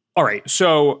 All right.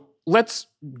 So let's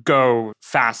go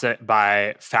facet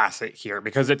by facet here,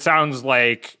 because it sounds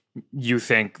like you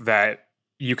think that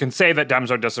you can say that Dems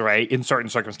are disarray in certain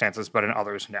circumstances, but in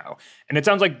others, no. And it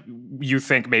sounds like you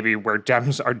think maybe where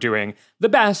Dems are doing the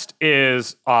best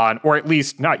is on, or at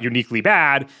least not uniquely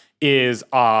bad, is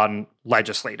on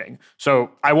legislating. So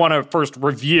I want to first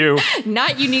review.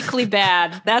 Not uniquely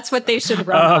bad. That's what they should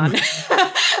run on.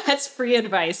 That's free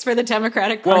advice for the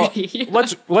Democratic Party. Well,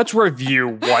 let's review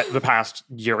what the past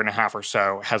year and a half or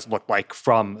so has looked like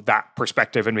from that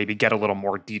perspective and maybe get a little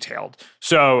more detailed.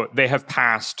 So they have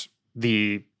passed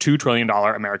the $2 trillion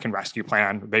American Rescue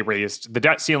Plan. They raised the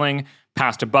debt ceiling,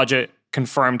 passed a budget,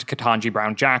 confirmed Ketanji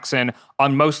Brown Jackson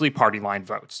on mostly party line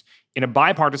votes. In a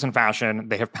bipartisan fashion,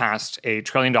 they have passed a $1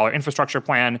 trillion infrastructure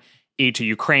plan, aid to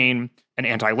Ukraine, an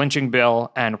anti-lynching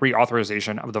bill, and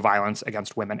reauthorization of the Violence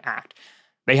Against Women Act.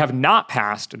 They have not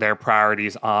passed their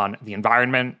priorities on the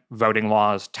environment, voting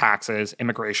laws, taxes,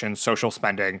 immigration, social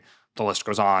spending, the list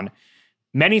goes on.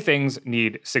 Many things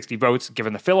need 60 votes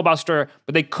given the filibuster,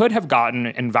 but they could have gotten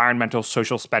environmental,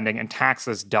 social spending, and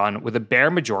taxes done with a bare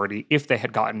majority if they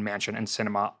had gotten Manchin and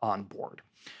Sinema on board.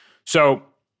 So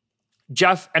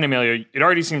Jeff and Amelia, it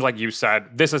already seems like you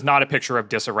said, this is not a picture of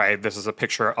disarray. This is a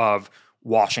picture of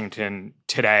Washington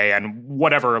today, and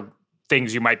whatever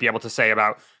things you might be able to say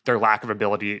about their lack of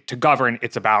ability to govern,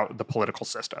 it's about the political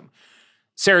system.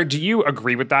 Sarah, do you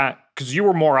agree with that? Because you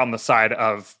were more on the side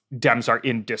of Dems are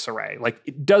in disarray. Like,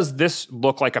 does this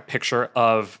look like a picture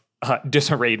of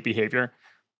disarrayed behavior?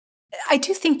 I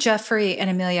do think Jeffrey and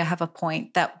Amelia have a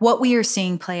point that what we are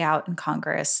seeing play out in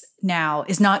Congress now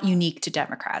is not unique to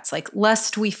Democrats. Like,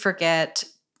 lest we forget,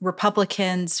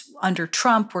 Republicans under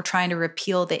Trump were trying to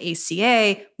repeal the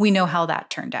ACA. We know how that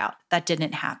turned out. That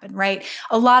didn't happen, right?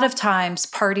 A lot of times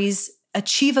parties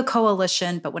achieve a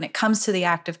coalition, but when it comes to the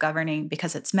act of governing,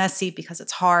 because it's messy, because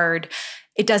it's hard,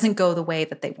 it doesn't go the way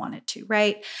that they want it to,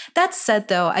 right? That said,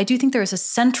 though, I do think there is a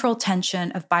central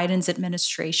tension of Biden's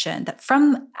administration that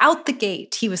from out the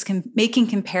gate, he was making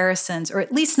comparisons, or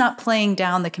at least not playing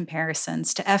down the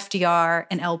comparisons to FDR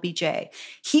and LBJ.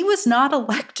 He was not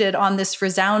elected on this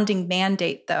resounding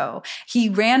mandate, though. He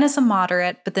ran as a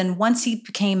moderate, but then once he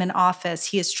became in office,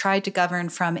 he has tried to govern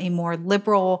from a more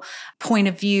liberal point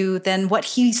of view than what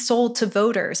he sold to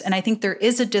voters. And I think there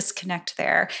is a disconnect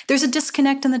there. There's a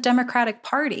disconnect in the Democratic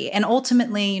Party. And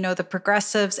ultimately, the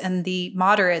progressives and the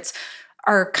moderates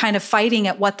are kind of fighting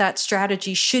at what that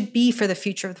strategy should be for the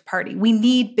future of the party. We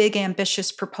need big,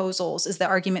 ambitious proposals, is the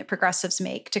argument progressives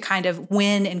make, to kind of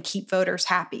win and keep voters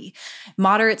happy.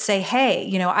 Moderates say, hey,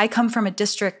 I come from a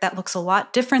district that looks a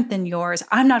lot different than yours.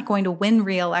 I'm not going to win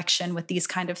re-election with these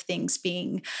kind of things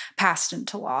being passed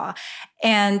into law.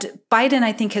 And Biden,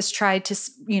 I think, has tried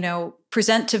to,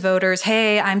 present to voters,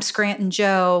 hey, I'm Scranton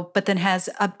Joe, but then has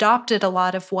adopted a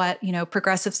lot of what,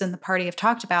 progressives in the party have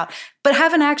talked about, but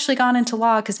haven't actually gone into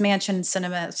law because Manchin and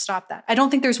Sinema have stopped that. I don't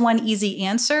think there's one easy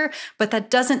answer, but that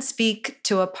doesn't speak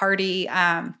to a party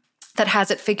that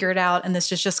has it figured out. And this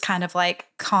is just kind of like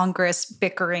Congress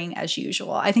bickering as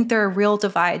usual. I think there are real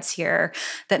divides here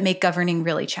that make governing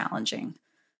really challenging.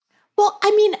 Well,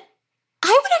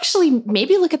 I would actually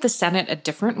maybe look at the Senate a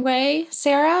different way,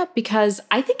 Sarah, because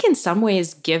I think in some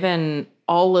ways, given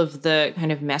all of the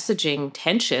kind of messaging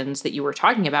tensions that you were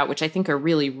talking about, which I think are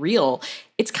really real,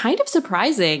 it's kind of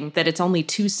surprising that it's only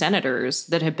 2 senators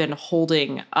that have been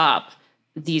holding up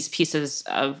these pieces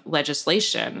of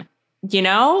legislation.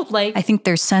 I think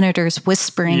there's senators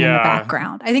whispering in the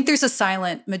background. I think there's a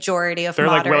silent majority of They're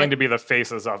like willing to be the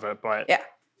faces of it, but yeah.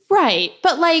 Right.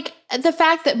 But the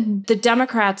fact that the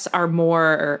Democrats are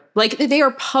more they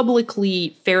are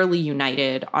publicly fairly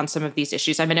united on some of these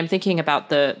issues. I'm thinking about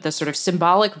the sort of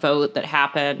symbolic vote that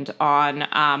happened on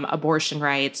abortion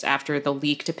rights after the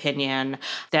leaked opinion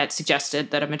that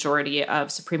suggested that a majority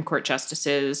of Supreme Court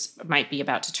justices might be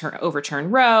about to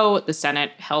overturn Roe. The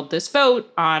Senate held this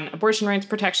vote on abortion rights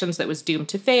protections that was doomed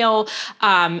to fail.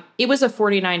 It was a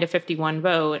 49-51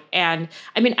 vote. And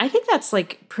I think that's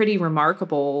pretty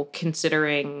remarkable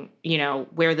considering,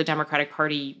 where the Democratic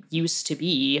Party used to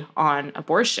be on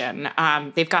abortion.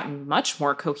 They've gotten much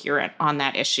more coherent on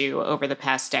that issue over the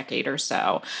past decade or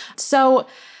so. So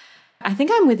I think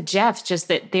I'm with Jeff, just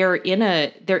that they're in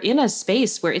a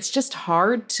space where it's just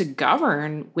hard to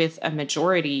govern with a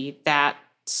majority that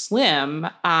slim.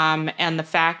 And the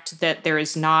fact that there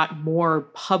is not more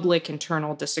public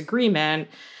internal disagreement,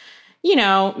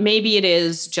 maybe it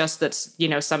is just that,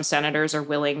 some senators are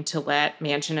willing to let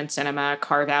Manchin and Sinema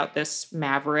carve out this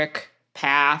maverick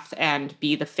path and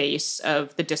be the face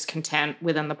of the discontent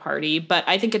within the party. But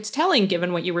I think it's telling,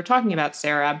 given what you were talking about,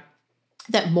 Sarah,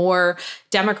 that more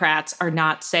Democrats are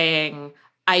not saying,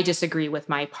 I disagree with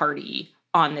my party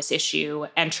on this issue,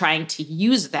 and trying to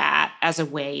use that as a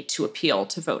way to appeal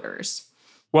to voters.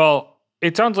 Well,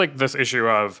 it sounds like this issue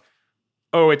of,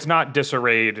 it's not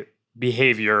disarrayed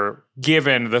behavior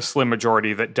given the slim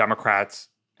majority that Democrats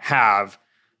have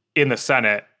in the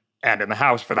Senate and in the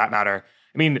House, for that matter.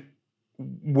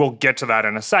 We'll get to that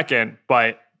in a second,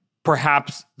 but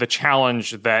perhaps the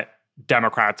challenge that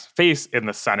Democrats face in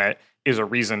the Senate is a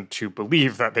reason to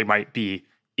believe that they might be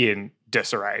in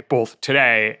disarray, both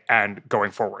today and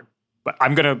going forward. But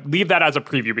I'm going to leave that as a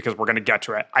preview because we're going to get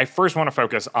to it. I first want to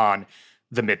focus on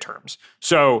the midterms.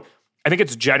 So I think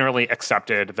it's generally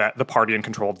accepted that the party in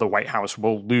control of the White House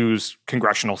will lose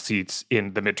congressional seats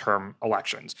in the midterm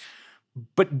elections.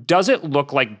 But does it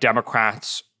look like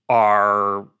Democrats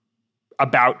are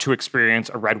about to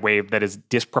experience a red wave that is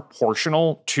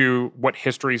disproportional to what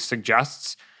history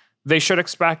suggests they should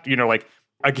expect?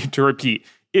 Again, to repeat,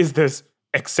 is this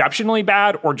exceptionally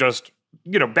bad or just,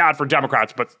 bad for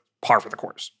Democrats, but par for the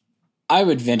course? I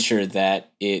would venture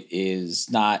that it is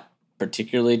not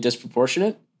particularly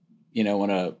disproportionate. When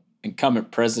a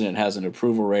incumbent president has an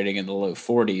approval rating in the low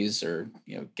 40s, or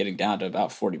getting down to about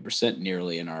 40%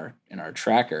 nearly in our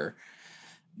tracker,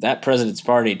 that president's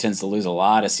party tends to lose a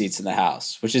lot of seats in the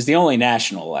House, which is the only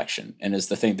national election and is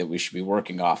the thing that we should be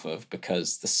working off of,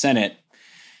 because the Senate,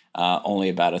 only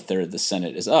about a third of the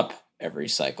Senate is up every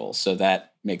cycle. So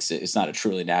that makes it's not a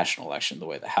truly national election the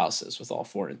way the House is with all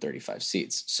 435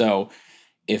 seats. So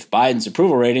if Biden's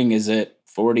approval rating is at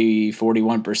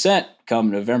 41%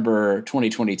 come November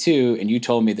 2022, and you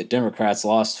told me that Democrats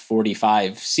lost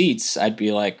 45 seats, I'd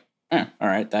be like, all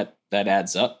right, that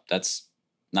adds up. That's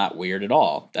not weird at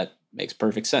all. That makes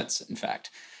perfect sense, in fact.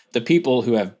 The people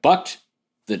who have bucked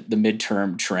the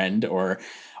midterm trend or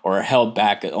held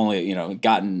back only,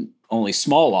 gotten only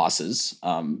small losses,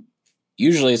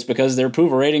 usually it's because their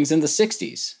approval rating's in the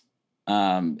 60s.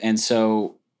 And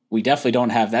so we definitely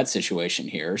don't have that situation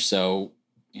here. So,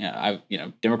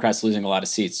 Democrats losing a lot of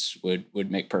seats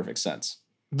would make perfect sense.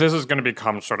 This is going to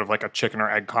become sort of like a chicken or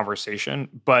egg conversation,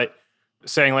 but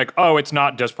saying like, oh, it's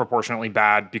not disproportionately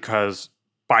bad because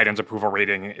Biden's approval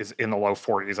rating is in the low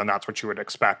 40s, and that's what you would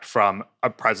expect from a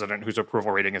president whose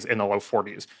approval rating is in the low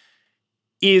 40s.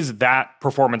 Is that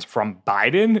performance from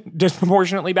Biden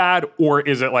disproportionately bad? Or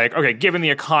is it like, okay, given the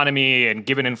economy and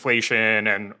given inflation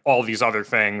and all these other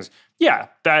things, yeah,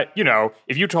 that,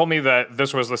 if you told me that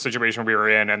this was the situation we were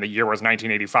in and the year was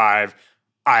 1985,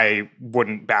 I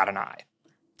wouldn't bat an eye.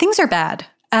 Things are bad.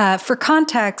 For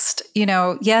context,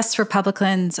 yes,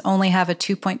 Republicans only have a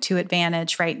 2.2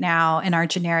 advantage right now in our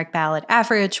generic ballot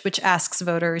average, which asks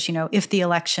voters, if the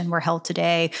election were held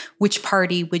today, which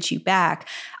party would you back?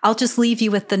 I'll just leave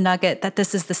you with the nugget that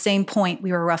this is the same point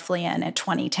we were roughly in at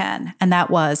 2010, and that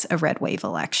was a red wave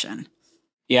election.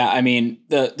 Yeah, I mean,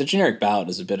 the generic ballot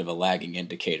is a bit of a lagging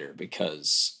indicator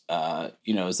because,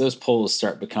 as those polls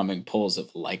start becoming polls of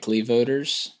likely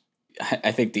voters,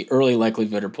 I think the early likely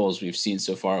voter polls we've seen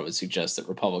so far would suggest that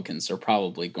Republicans are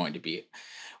probably going to be,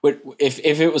 if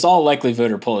it was all likely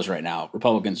voter polls right now,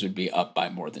 Republicans would be up by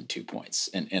more than 2 points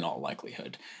in all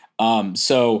likelihood. To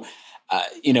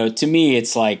me,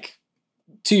 it's like,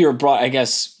 to your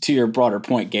broader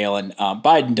point, Galen,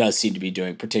 Biden does seem to be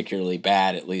doing particularly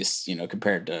bad, at least,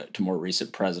 compared to more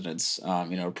recent presidents.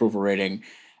 Approval rating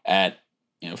at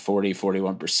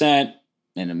 41%.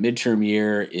 in a midterm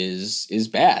year is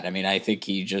bad. I mean, I think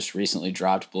he just recently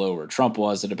dropped below where Trump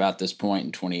was at about this point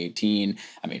in 2018.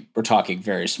 I mean, we're talking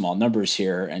very small numbers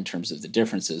here in terms of the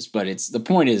differences, but the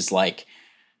point is like,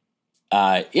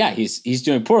 he's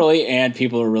doing poorly, and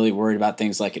people are really worried about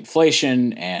things like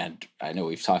inflation. And I know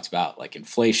we've talked about like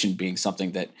inflation being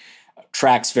something that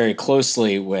tracks very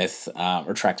closely with,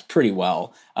 or tracks pretty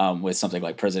well with something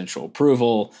like presidential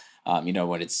approval. When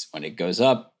it goes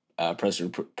up,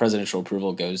 presidential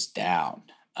approval goes down.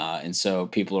 And so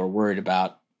people are worried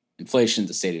about inflation,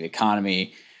 the state of the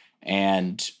economy,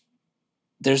 and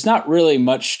there's not really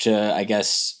much to, I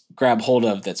guess, grab hold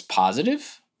of that's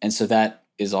positive. And so that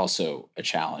is also a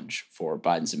challenge for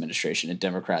Biden's administration and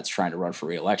Democrats trying to run for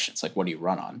re-election. It's like, what do you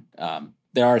run on?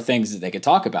 There are things that they could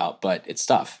talk about, but it's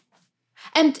tough.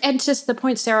 And just the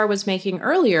point Sarah was making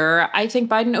earlier, I think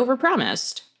Biden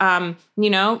overpromised.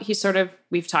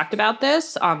 We've talked about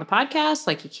this on the podcast.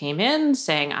 Like, he came in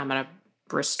saying, I'm going to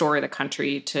restore the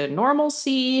country to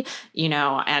normalcy,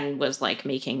 and was like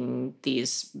making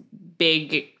these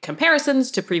big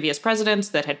comparisons to previous presidents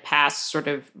that had passed sort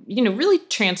of, really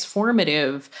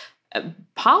transformative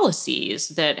policies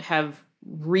that have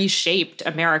reshaped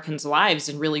Americans' lives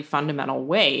in really fundamental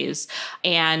ways.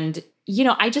 And,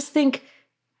 I just think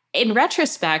in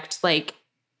retrospect, like,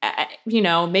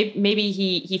 maybe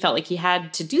he felt like he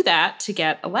had to do that to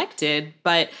get elected,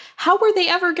 but how were they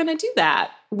ever going to do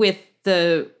that with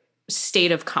the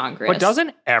state of Congress? But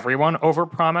doesn't everyone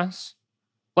overpromise?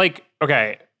 Like,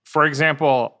 okay, for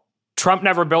example, Trump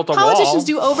never built a wall. Politicians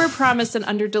do overpromise and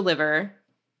underdeliver.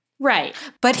 Right.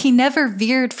 But he never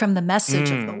veered from the message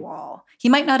of the wall. He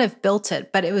might not have built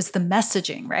it, but it was the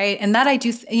messaging, right? And that I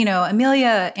do,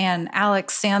 Amelia and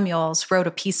Alex Samuels wrote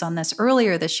a piece on this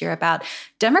earlier this year about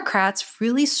Democrats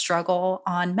really struggle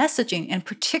on messaging, and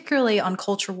particularly on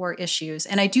culture war issues.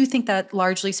 And I do think that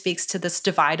largely speaks to this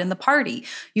divide in the party.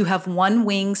 You have one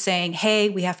wing saying, hey,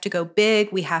 we have to go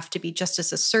big, we have to be just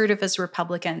as assertive as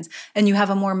Republicans. And you have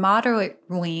a more moderate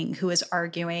wing who is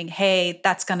arguing, hey,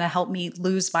 that's going to help me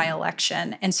lose my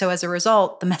election. And so as a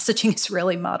result, the messaging is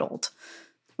really muddled.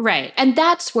 Right. And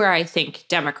that's where I think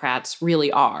Democrats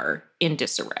really are in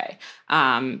disarray,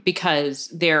 because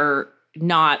they're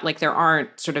not like, there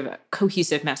aren't sort of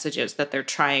cohesive messages that they're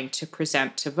trying to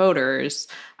present to voters.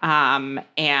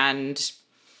 And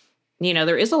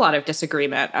There is a lot of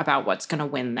disagreement about what's going to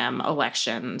win them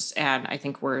elections. And I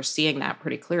think we're seeing that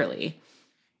pretty clearly.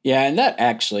 Yeah, and that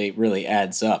actually really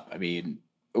adds up. I mean,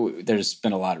 there's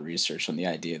been a lot of research on the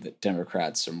idea that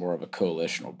Democrats are more of a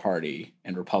coalitional party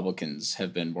and Republicans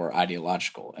have been more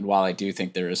ideological. And while I do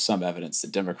think there is some evidence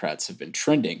that Democrats have been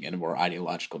trending in a more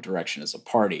ideological direction as a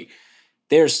party,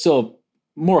 they're still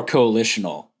more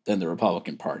coalitional than the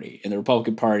Republican Party. And the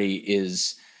Republican Party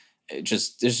is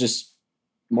just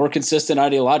more consistent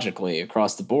ideologically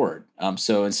across the board.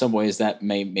 So in some ways that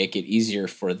may make it easier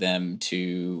for them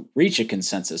to reach a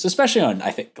consensus, especially on,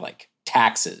 I think, like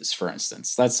taxes, for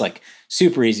instance. That's like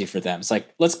super easy for them. It's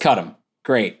like, let's cut them.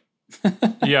 Great.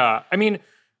 Yeah. I mean,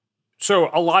 so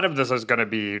a lot of this is going to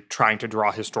be trying to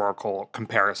draw historical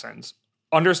comparisons.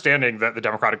 Understanding that the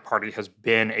Democratic Party has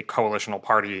been a coalitional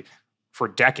party for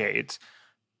decades,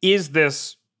 is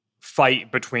this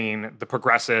fight between the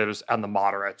progressives and the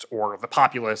moderates, or the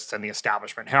populists and the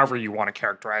establishment, however you want to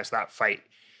characterize that fight,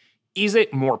 is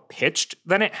it more pitched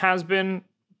than it has been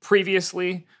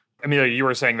previously? I mean, you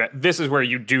were saying that this is where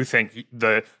you do think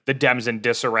the Dems in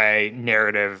disarray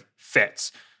narrative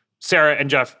fits. Sarah and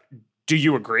Jeff, do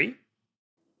you agree?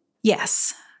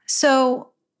 Yes.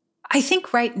 So I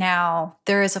think right now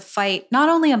there is a fight, not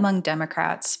only among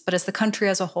Democrats, but as the country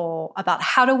as a whole, about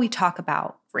how do we talk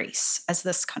about race as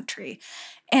this country.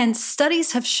 And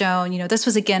studies have shown, this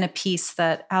was again a piece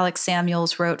that Alex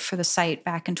Samuels wrote for the site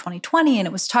back in 2020, and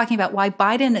it was talking about why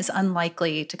Biden is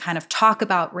unlikely to kind of talk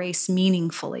about race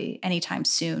meaningfully anytime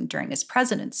soon during his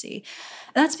presidency.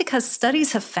 And that's because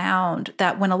studies have found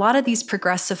that when a lot of these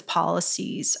progressive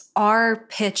policies are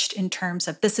pitched in terms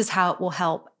of this is how it will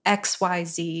help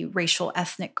XYZ racial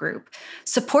ethnic group,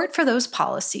 support for those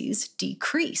policies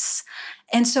decrease.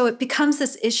 And so it becomes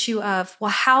this issue of, well,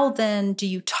 how then do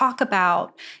you talk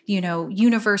about,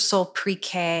 universal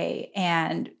pre-K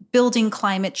and building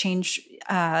climate change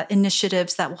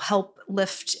initiatives that will help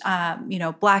lift,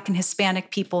 Black and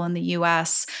Hispanic people in the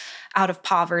U.S. out of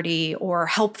poverty or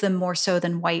help them more so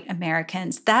than white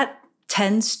Americans? That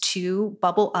tends to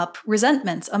bubble up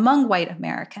resentments among white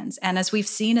Americans. And as we've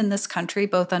seen in this country,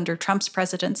 both under Trump's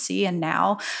presidency and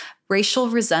now, racial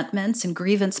resentments and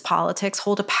grievance politics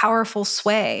hold a powerful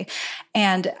sway.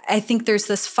 And I think there's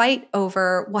this fight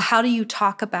over, well, how do you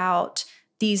talk about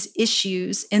these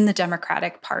issues in the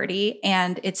Democratic Party?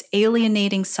 And it's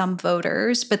alienating some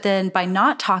voters, but then by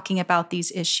not talking about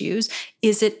these issues,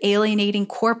 is it alienating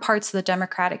core parts of the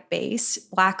Democratic base,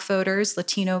 Black voters,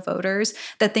 Latino voters,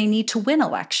 that they need to win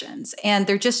elections? And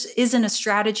there just isn't a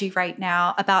strategy right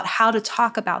now about how to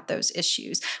talk about those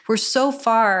issues. We're so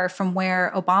far from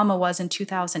where Obama was in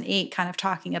 2008, kind of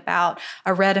talking about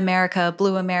a red America, a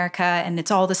blue America, and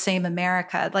it's all the same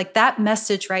America. Like that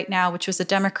message right now, which was a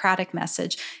Democratic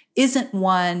message, isn't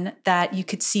one that you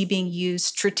could see being used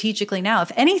strategically now.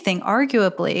 If anything,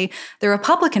 arguably, the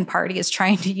Republican Party is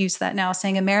trying to use that now,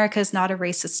 saying America is not a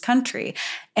racist country.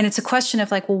 And it's a question of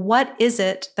like, well, what is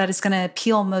it that is going to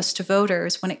appeal most to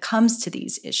voters when it comes to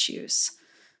these issues?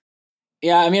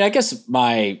 Yeah, I mean, I guess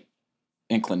my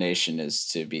inclination is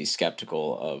to be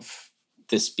skeptical of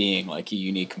this being like a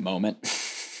unique moment.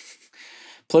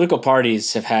 Political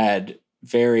parties have had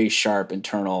very sharp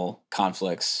internal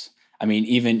conflicts. I mean,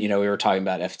 even, we were talking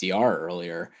about FDR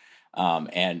earlier,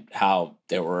 and how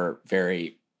there were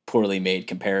very poorly made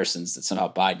comparisons that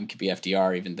somehow Biden could be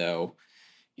FDR, even though,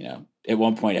 at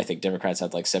one point, I think Democrats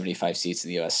had like 75 seats in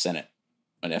the U.S. Senate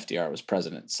when FDR was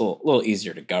president. It's a little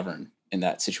easier to govern in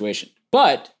that situation.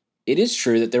 But it is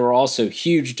true that there were also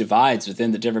huge divides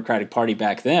within the Democratic Party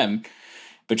back then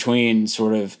between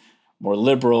sort of more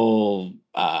liberal,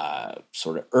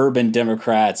 sort of urban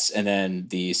Democrats and then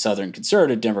the Southern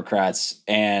conservative Democrats.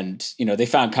 And, they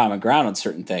found common ground on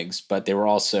certain things, but they were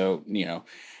also,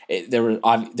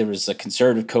 there was a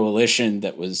conservative coalition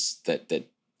that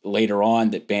later on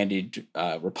that bandied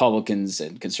Republicans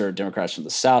and conservative Democrats from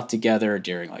the South together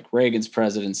during like Reagan's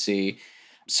presidency.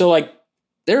 So like,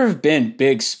 there have been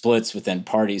big splits within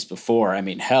parties before. I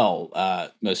mean,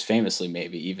 hell, most famously,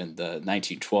 maybe even the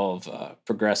 1912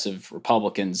 progressive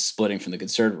Republicans splitting from the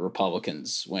conservative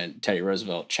Republicans when Teddy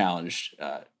Roosevelt challenged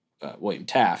William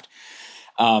Taft.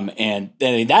 And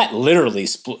then that literally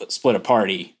split a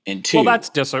party in two. Well,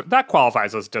 that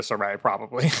qualifies as disarray,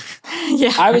 probably.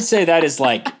 Yeah, I would say that is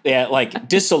like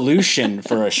dissolution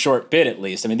for a short bit, at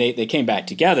least. I mean, they came back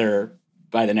together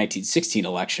by the 1916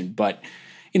 election, but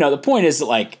the point is that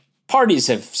like parties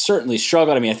have certainly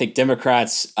struggled. I mean, I think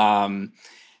Democrats,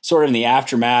 sort of in the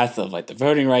aftermath of like the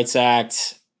Voting Rights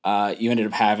Act, you ended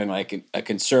up having like a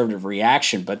conservative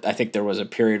reaction. But I think there was a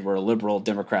period where liberal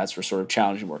Democrats were sort of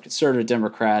challenging more conservative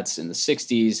Democrats in the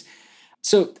 60s.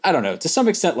 So I don't know, to some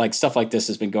extent, like stuff like this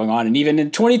has been going on. And even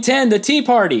in 2010, the Tea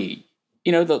Party,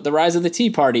 the rise of the Tea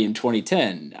Party in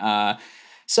 2010.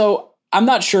 So I'm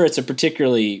not sure it's a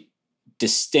particularly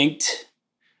distinct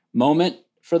moment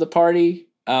for the party.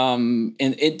 And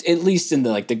at least in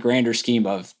the grander scheme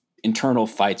of internal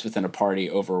fights within a party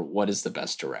over what is the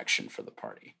best direction for the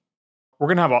party. We're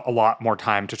going to have a lot more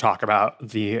time to talk about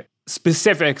the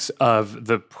specifics of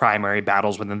the primary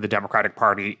battles within the Democratic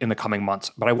Party in the coming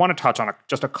months, but I want to touch on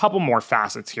just a couple more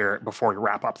facets here before we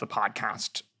wrap up the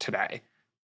podcast today.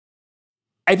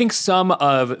 I think some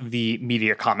of the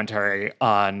media commentary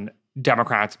on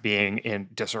Democrats being in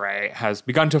disarray has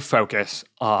begun to focus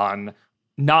on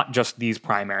not just these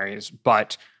primaries,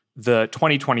 but the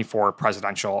 2024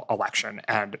 presidential election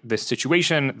and the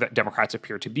situation that Democrats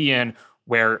appear to be in,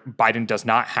 where Biden does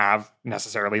not have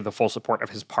necessarily the full support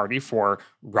of his party for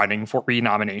running for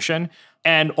renomination.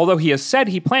 And although he has said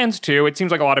he plans to, it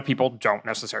seems like a lot of people don't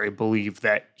necessarily believe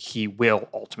that he will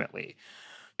ultimately.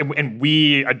 And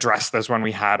we addressed this when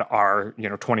we had our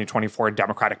 2024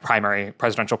 Democratic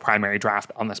presidential primary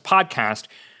draft on this podcast.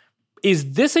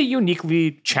 Is this a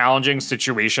uniquely challenging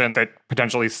situation that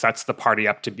potentially sets the party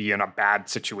up to be in a bad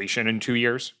situation in 2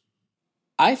 years?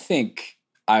 I think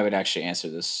I would actually answer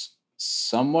this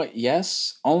somewhat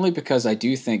yes, only because I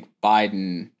do think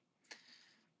Biden.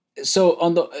 So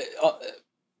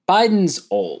Biden's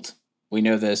old. We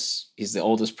know this. He's the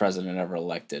oldest president ever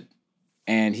elected,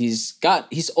 and he's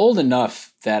old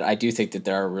enough that I do think that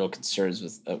there are real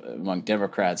concerns among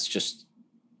Democrats just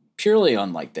purely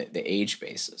on the age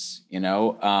basis.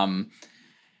 I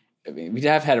mean, we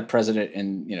have had a president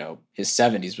in his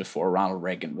 70s before Ronald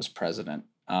Reagan was president,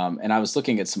 and I was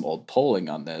looking at some old polling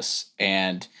on this,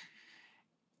 and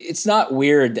it's not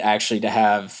weird actually to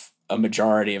have a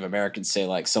majority of Americans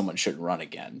say someone shouldn't run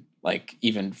again.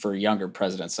 Even for younger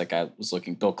presidents, I was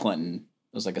looking, Bill Clinton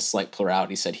was a slight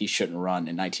plurality said he shouldn't run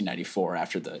in 1994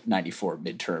 after the 94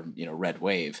 midterm red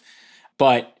wave,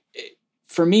 but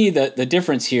for me, the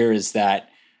difference here is that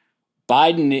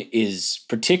Biden is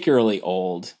particularly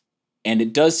old, and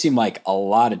it does seem like a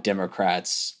lot of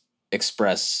Democrats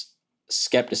express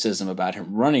skepticism about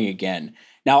him running again.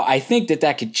 Now, I think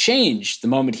that could change the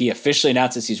moment he officially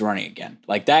announces he's running again.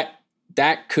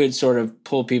 That could sort of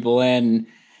pull people in,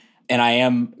 and I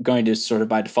am going to sort of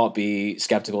by default be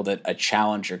skeptical that a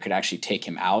challenger could actually take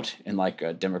him out in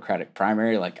a Democratic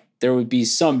primary. There would be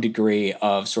some degree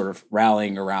of sort of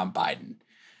rallying around Biden.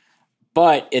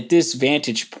 But at this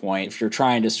vantage point, if you're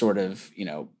trying to sort of,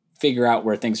 figure out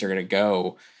where things are going to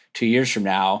go 2 years from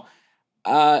now,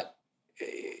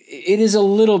 it is a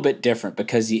little bit different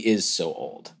because he is so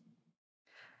old.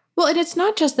 Well, and it's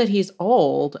not just that he's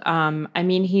old. I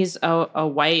mean, he's a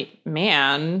white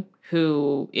man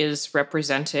who is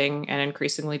representing an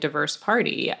increasingly diverse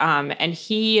party. And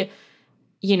he,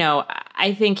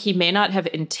 I think he may not have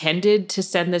intended to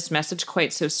send this message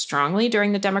quite so strongly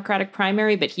during the Democratic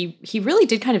primary, but he really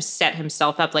did kind of set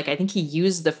himself up. I think he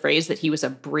used the phrase that he was a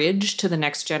bridge to the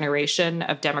next generation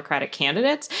of Democratic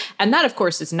candidates. And that, of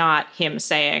course, is not him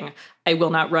saying, I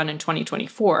will not run in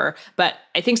 2024. But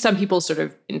I think some people sort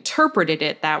of interpreted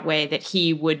it that way, that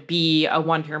he would be a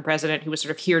one-term president who was sort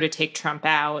of here to take Trump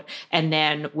out and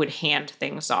then would hand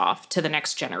things off to the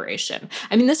next generation.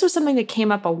 I mean, this was something that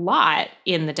came up a lot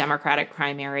in the Democratic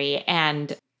primary.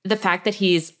 And the fact that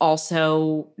he's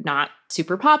also not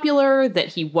super popular, that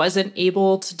he wasn't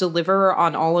able to deliver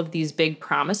on all of these big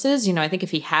promises. I think if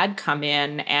he had come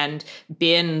in and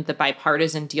been the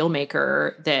bipartisan deal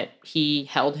maker that he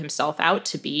held himself out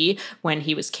to be when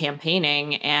he was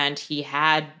campaigning, and he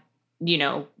had,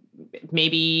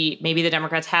 maybe the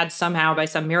Democrats had somehow by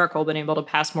some miracle been able to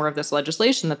pass more of this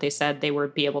legislation that they said they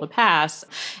would be able to pass,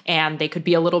 and they could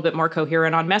be a little bit more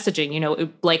coherent on messaging.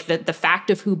 The fact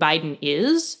of who Biden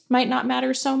is might not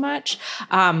matter so much.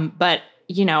 But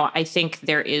I think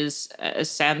there is a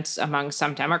sense among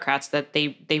some Democrats that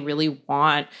they really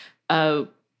want a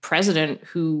president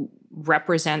who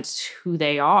represents who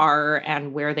they are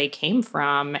and where they came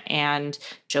from. And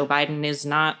Joe Biden is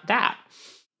not that.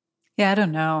 Yeah, I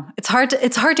don't know. It's hard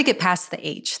to get past the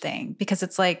age thing, because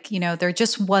it's there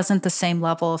just wasn't the same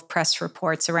level of press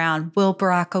reports around, will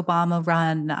Barack Obama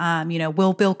run?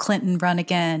 Will Bill Clinton run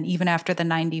again, even after the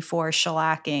 94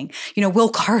 shellacking? Will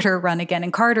Carter run again?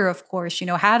 And Carter, of course,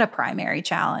 had a primary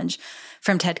challenge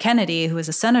from Ted Kennedy, who was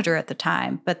a senator at the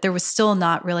time, but there was still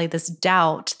not really this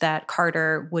doubt that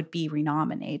Carter would be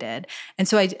renominated. And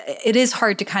so it is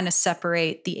hard to kind of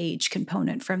separate the age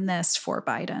component from this for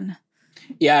Biden.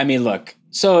 Yeah, I mean, look,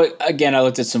 so again, I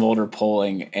looked at some older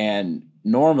polling, and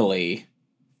normally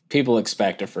people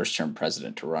expect a first-term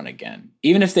president to run again,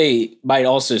 even if they might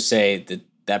also say that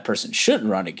that person shouldn't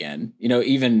run again.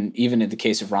 Even in the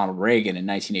case of Ronald Reagan in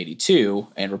 1982,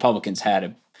 and Republicans had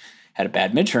a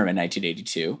bad midterm in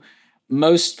 1982,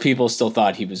 most people still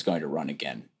thought he was going to run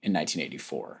again in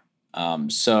 1984.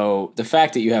 So the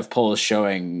fact that you have polls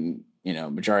showing,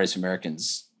 majority of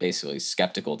Americans basically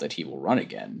skeptical that he will run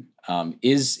again,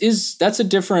 that's a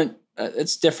different.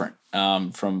 It's different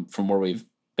from where we've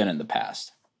been in the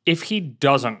past. If he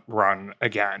doesn't run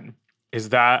again, is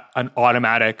that an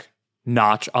automatic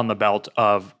notch on the belt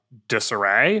of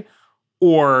disarray,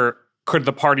 or could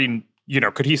the party,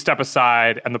 could he step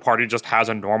aside and the party just has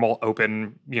a normal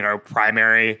open,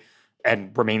 primary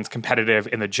and remains competitive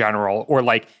in the general, or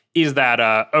like, is that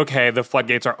okay, the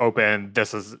floodgates are open,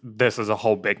 this is a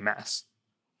whole big mess?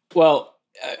 Well,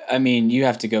 I mean, you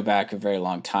have to go back a very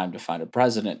long time to find a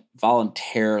president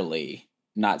voluntarily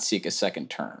not seek a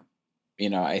second term.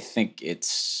 I think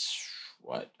it's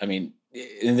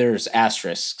there's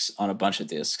asterisks on a bunch of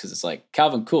this because it's like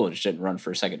Calvin Coolidge didn't run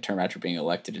for a second term after being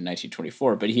elected in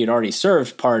 1924, but he had already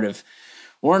served part of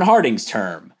Warren Harding's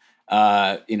term,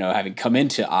 having come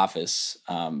into office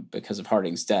because of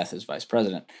Harding's death as vice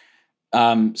president.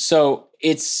 So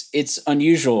it's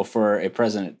unusual for a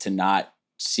president to not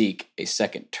seek a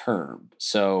second term.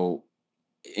 So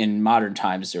in modern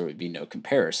times, there would be no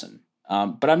comparison.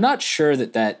 But I'm not sure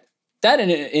that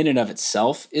in and of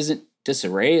itself isn't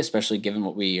disarray, especially given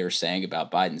what we are saying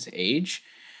about Biden's age.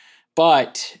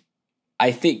 But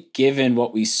I think given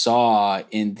what we saw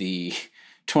in the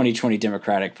 2020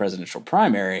 Democratic presidential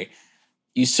primary,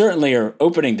 you certainly are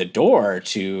opening the door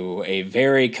to a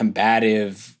very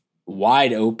combative,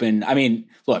 wide open. I mean,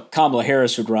 look, Kamala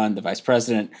Harris would run the vice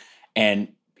president, and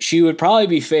she would probably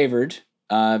be favored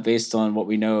based on what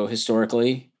we know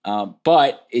historically.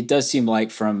 But it does seem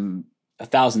like from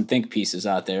 1,000 think pieces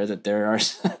out there that there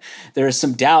is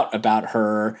some doubt about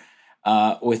her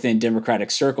within Democratic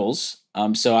circles.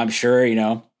 So I'm sure,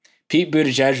 Pete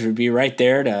Buttigieg would be right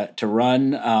there to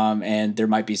run, and there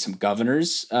might be some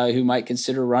governors who might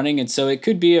consider running. And so it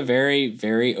could be a very,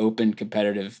 very open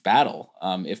competitive battle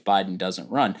if Biden doesn't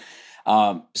run.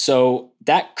 So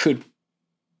that could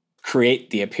create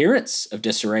the appearance of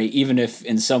disarray, even if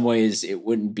in some ways it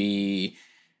wouldn't be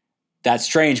that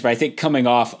strange. But I think coming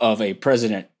off of a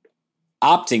president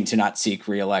opting to not seek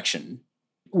re-election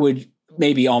would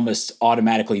maybe almost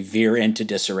automatically veer into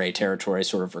disarray territory,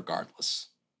 sort of regardless.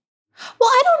 Well,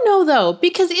 I don't know, though,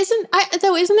 because isn't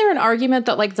there an argument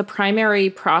that like the primary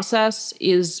process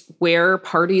is where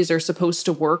parties are supposed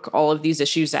to work all of these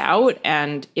issues out?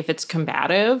 And if it's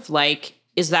combative, like,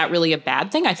 is that really a bad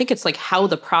thing? I think it's like how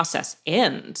the process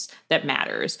ends that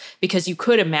matters, because you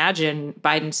could imagine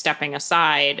Biden stepping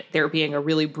aside, there being a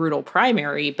really brutal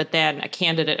primary, but then a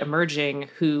candidate emerging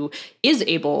who is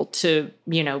able to,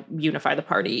 unify the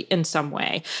party in some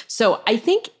way. So I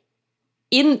think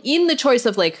in the choice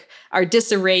of like our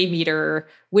disarray meter,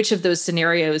 which of those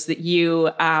scenarios that you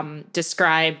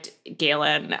described,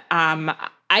 Galen,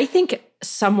 I think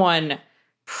someone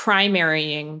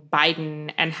primarying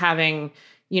Biden and having,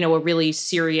 a really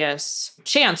serious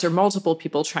chance, or multiple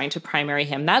people trying to primary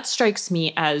him, that strikes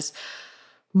me as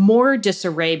more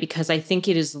disarray, because I think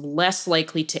it is less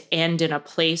likely to end in a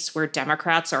place where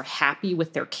Democrats are happy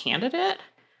with their candidate,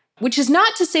 which is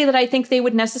not to say that I think they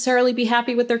would necessarily be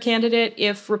happy with their candidate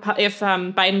if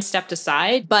Biden stepped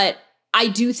aside, but I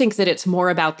do think that it's more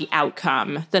about the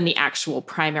outcome than the actual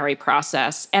primary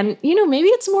process. And, maybe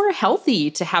it's more healthy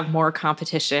to have more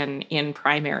competition in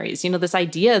primaries. This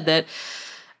idea that,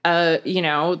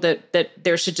 that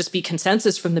there should just be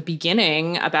consensus from the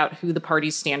beginning about who the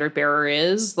party's standard bearer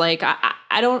is. Like,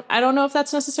 I don't know if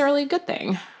that's necessarily a good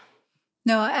thing.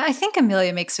 No, I think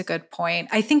Amelia makes a good point.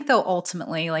 I think, though,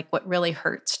 ultimately, like what really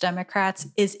hurts Democrats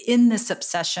is in this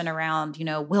obsession around,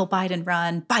 will Biden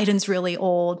run? Biden's really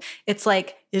old. It's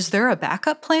like, is there a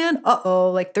backup plan?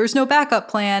 Like there's no backup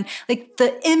plan. Like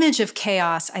the image of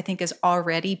chaos, I think, is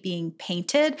already being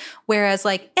painted. Whereas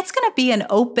like it's going to be an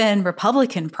open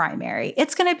Republican primary.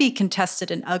 It's going to be contested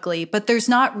and ugly, but there's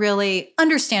not really,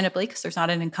 understandably, because there's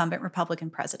not an incumbent Republican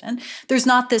president, there's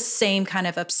not this same kind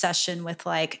of obsession with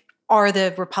like, are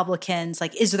the Republicans,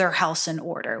 like, is their house in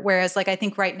order? Whereas, like, I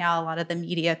think right now, a lot of the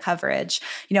media coverage,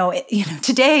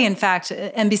 today, in fact,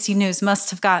 NBC News must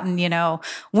have gotten,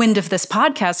 wind of this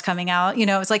podcast coming out,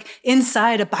 it's like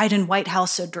inside a Biden White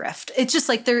House adrift. It's just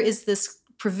like there is this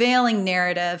prevailing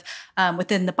narrative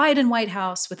within the Biden White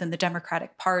House, within the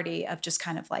Democratic Party of just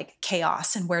kind of like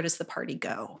chaos and where does the party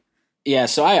go? Yeah,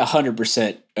 so I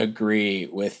 100% agree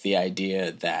with the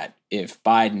idea that if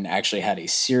Biden actually had a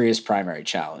serious primary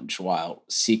challenge while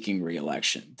seeking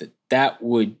reelection, that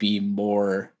would be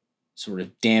more sort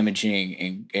of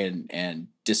damaging and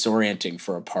disorienting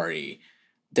for a party.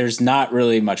 There's not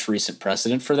really much recent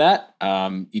precedent for that.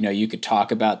 You could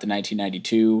talk about the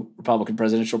 1992 Republican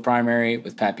presidential primary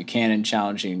with Pat Buchanan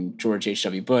challenging George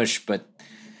H.W. Bush, but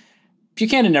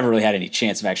Buchanan never really had any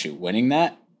chance of actually winning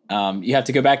that. You have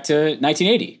to go back to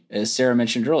 1980, as Sarah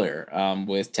mentioned earlier,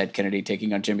 with Ted Kennedy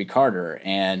taking on Jimmy Carter,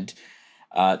 and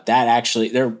that actually,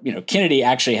 Kennedy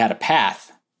actually had a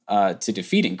path to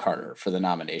defeating Carter for the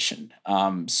nomination.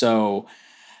 And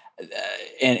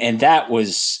that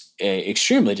was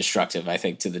extremely destructive, I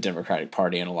think, to the Democratic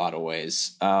Party in a lot of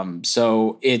ways.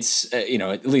 So it's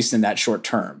at least in that short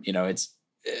term, it's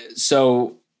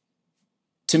so.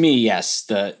 To me, yes,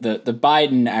 the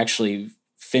Biden actually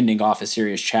fending off a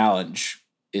serious challenge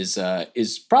is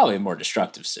probably a more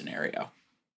destructive scenario.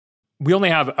 We only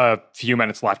have a few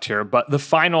minutes left here, but the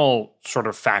final sort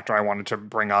of factor I wanted to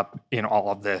bring up in all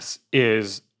of this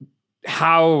is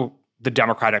how the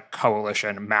Democratic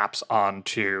coalition maps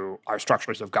onto our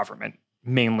structures of government,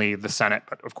 mainly the Senate,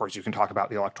 but of course you can talk about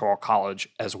the Electoral College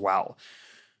as well.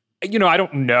 I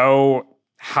don't know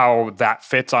how that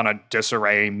fits on a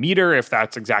disarray meter, if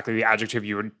that's exactly the adjective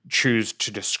you would choose to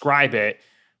describe it.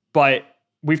 But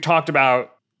we've talked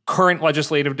about current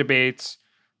legislative debates,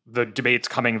 the debates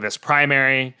coming this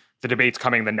primary, the debates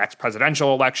coming the next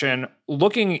presidential election,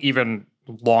 looking even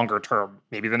longer term,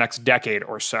 maybe the next decade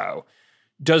or so.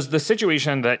 Does the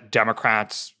situation that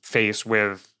Democrats face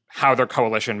with how their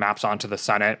coalition maps onto the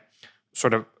Senate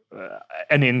sort of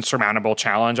an insurmountable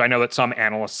challenge? I know that some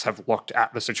analysts have looked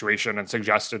at the situation and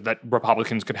suggested that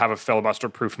Republicans could have a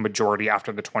filibuster-proof majority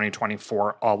after the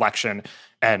 2024 election,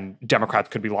 and Democrats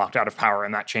could be locked out of power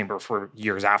in that chamber for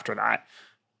years after that.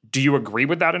 Do you agree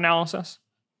with that analysis?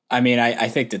 I mean, I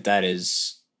think that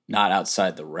is not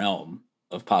outside the realm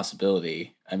of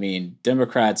possibility. I mean,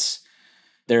 Democrats,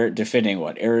 they're defending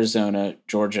Arizona,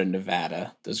 Georgia,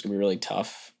 Nevada. Those are going to be really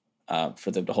tough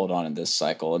for them to hold on in this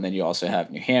cycle. And then you also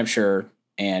have New Hampshire,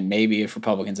 and maybe if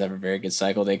Republicans have a very good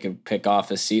cycle, they could pick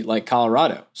off a seat like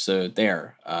Colorado. So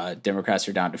Democrats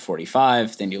are down to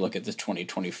 45. Then you look at the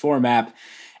 2024 map,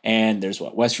 and there's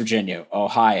West Virginia,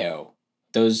 Ohio.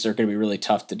 Those are going to be really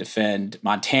tough to defend.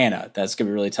 Montana, that's going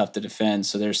to be really tough to defend.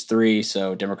 So there's 3.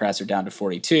 So Democrats are down to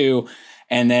 42.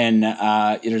 And then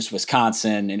there's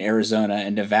Wisconsin and Arizona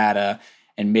and Nevada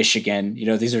and Michigan.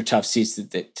 These are tough seats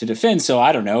to defend. So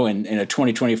I don't know, in a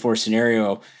 2024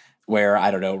 scenario where,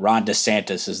 Ron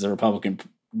DeSantis is the Republican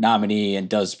nominee and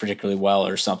does particularly well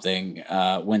or something,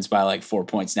 wins by like 4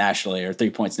 points nationally or 3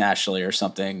 points nationally or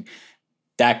something,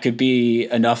 that could be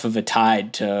enough of a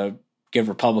tide to give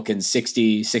Republicans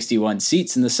 60, 61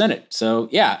 seats in the Senate. So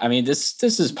yeah, I mean, this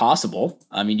is possible.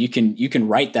 I mean, you can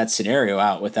write that scenario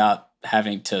out without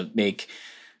having to make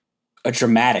a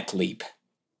dramatic leap.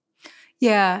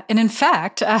 Yeah. And in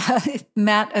fact,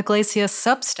 Matt Iglesias'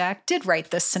 Substack did write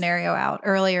this scenario out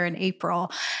earlier in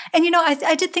April. And,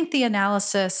 I did think the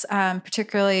analysis,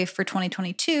 particularly for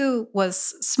 2022,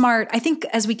 was smart. I think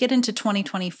as we get into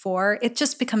 2024, it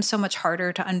just becomes so much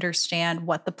harder to understand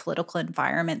what the political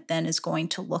environment then is going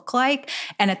to look like.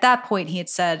 And at that point, he had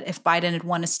said if Biden had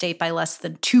won a state by less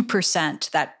than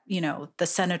 2%, that, the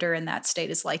senator in that state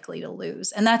is likely to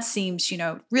lose. And that seems,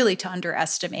 really to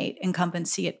underestimate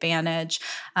incumbency advantage.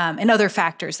 And other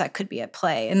factors that could be at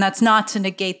play. And that's not to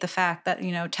negate the fact that,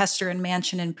 Tester and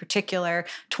Manchin in particular,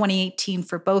 2018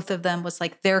 for both of them was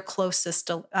like their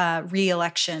closest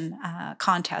re-election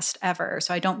contest ever.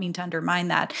 So I don't mean to undermine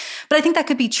that. But I think that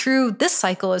could be true this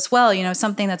cycle as well.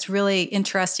 Something that's really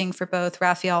interesting for both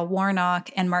Raphael Warnock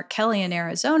and Mark Kelly in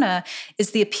Arizona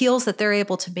is the appeals that they're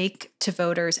able to make to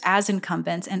voters as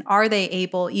incumbents. And are they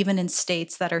able, even in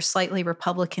states that are slightly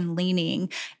Republican leaning,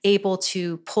 able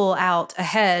to pull out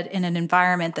ahead in an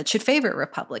environment that should favor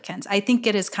Republicans? I think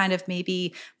it is kind of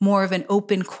maybe more of an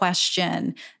open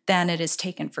question than it is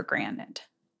taken for granted.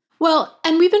 Well,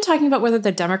 and we've been talking about whether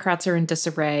the Democrats are in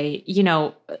disarray.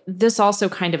 This also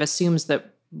kind of assumes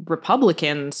that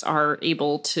Republicans are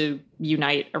able to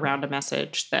unite around a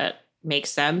message that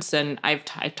makes sense. And I've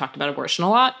talked about abortion a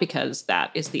lot because that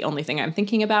is the only thing I'm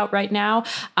thinking about right now.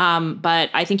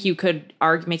 But I think you could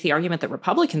make the argument that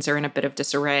Republicans are in a bit of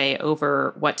disarray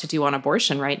over what to do on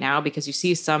abortion right now, because you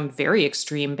see some very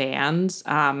extreme bans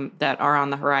that are on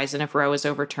the horizon if Roe is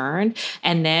overturned.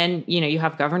 And then, you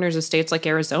have governors of states like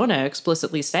Arizona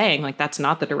explicitly saying, like, that's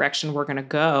not the direction we're going to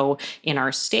go in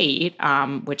our state,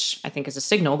 which I think is a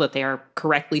signal that they are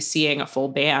correctly seeing a full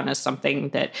ban as something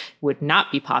that would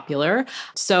not be popular. other.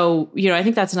 So, I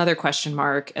think that's another question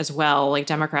mark as well. Like,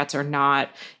 Democrats are not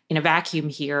in a vacuum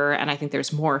here. And I think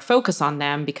there's more focus on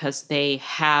them because they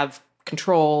have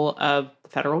control of the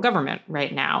federal government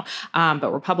right now.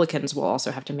 But Republicans will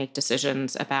also have to make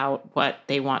decisions about what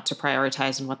they want to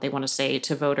prioritize and what they want to say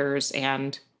to voters.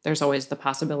 And there's always the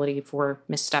possibility for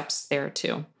missteps there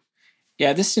too.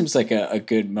 Yeah, this seems like a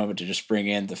good moment to just bring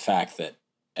in the fact that,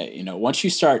 once you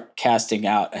start casting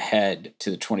out ahead to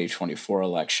the 2024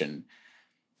 election,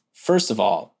 first of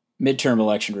all, midterm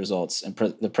election results and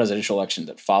the presidential election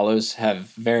that follows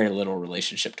have very little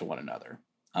relationship to one another.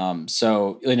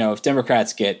 So, if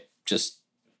Democrats get just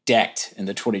decked in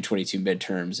the 2022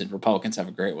 midterms and Republicans have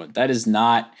a great one, that does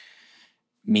not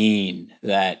mean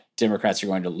that Democrats are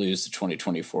going to lose the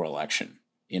 2024 election.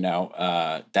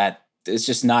 That is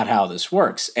just not how this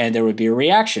works. And there would be a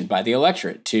reaction by the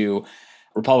electorate to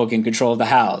Republican control of the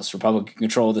House, Republican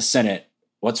control of the Senate,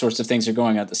 what sorts of things are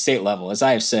going on at the state level. As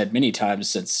I have said many times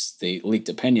since the leaked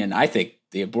opinion, I think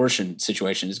the abortion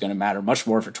situation is going to matter much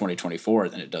more for 2024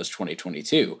 than it does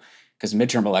 2022, because the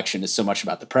midterm election is so much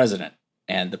about the president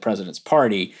and the president's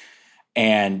party.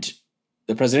 And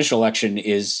the presidential election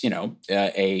is,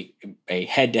 a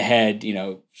head-to-head,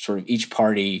 sort of each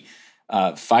party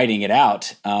fighting it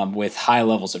out with high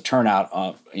levels of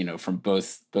turnout, from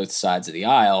both sides of the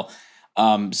aisle.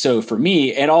 So for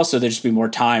me, and also there'd just be more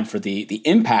time for the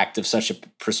impact of such a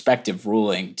prospective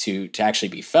ruling to actually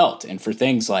be felt, and for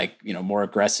things like, more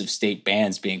aggressive state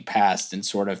bans being passed and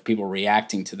sort of people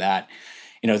reacting to that.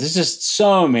 There's just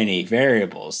so many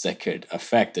variables that could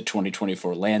affect the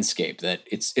 2024 landscape that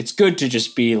it's good to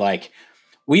just be like,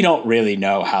 we don't really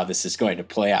know how this is going to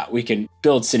play out. We can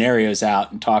build scenarios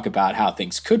out and talk about how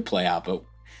things could play out, but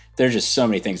there's just so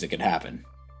many things that could happen.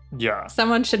 Yeah.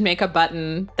 Someone should make a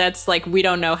button that's like, we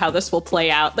don't know how this will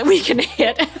play out, that we can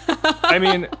hit. I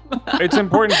mean, it's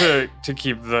important to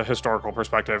keep the historical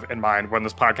perspective in mind. When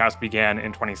this podcast began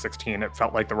in 2016, it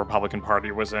felt like the Republican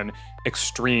Party was in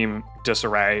extreme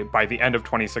disarray. By the end of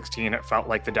 2016, it felt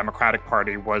like the Democratic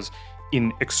Party was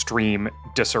in extreme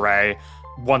disarray.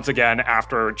 Once again,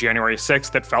 after January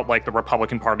 6th, it felt like the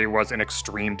Republican Party was in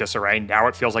extreme disarray. Now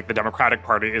it feels like the Democratic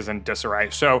Party is in disarray.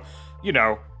 So,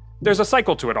 there's a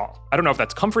cycle to it all. I don't know if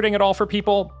that's comforting at all for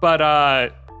people, but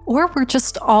or we're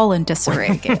just all in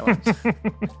disarray, Galen.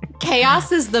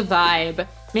 Chaos is the vibe.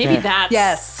 Maybe that's,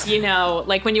 yes.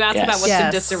 Like when you ask about what's Yes.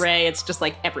 in disarray, it's just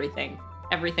like everything.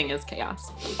 Everything is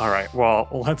chaos. All right. Well,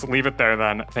 let's leave it there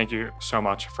then. Thank you so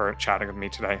much for chatting with me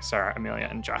today, Sarah, Amelia,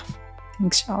 and Jeff.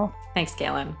 Thanks, y'all. Thanks,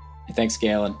 Galen. Thanks,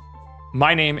 Galen.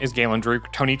 My name is Galen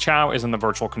Druk. Tony Chow is in the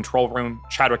virtual control room.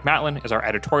 Chadwick Matlin is our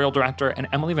editorial director, and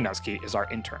Emily Vanowski is our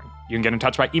intern. You can get in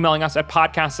touch by emailing us at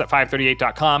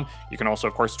podcasts@538.com. You can also,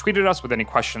 of course, tweet at us with any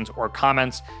questions or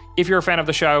comments. If you're a fan of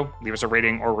the show, leave us a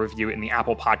rating or review in the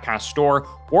Apple Podcast Store,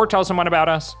 or tell someone about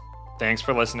us. Thanks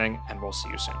for listening, and we'll see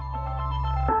you soon.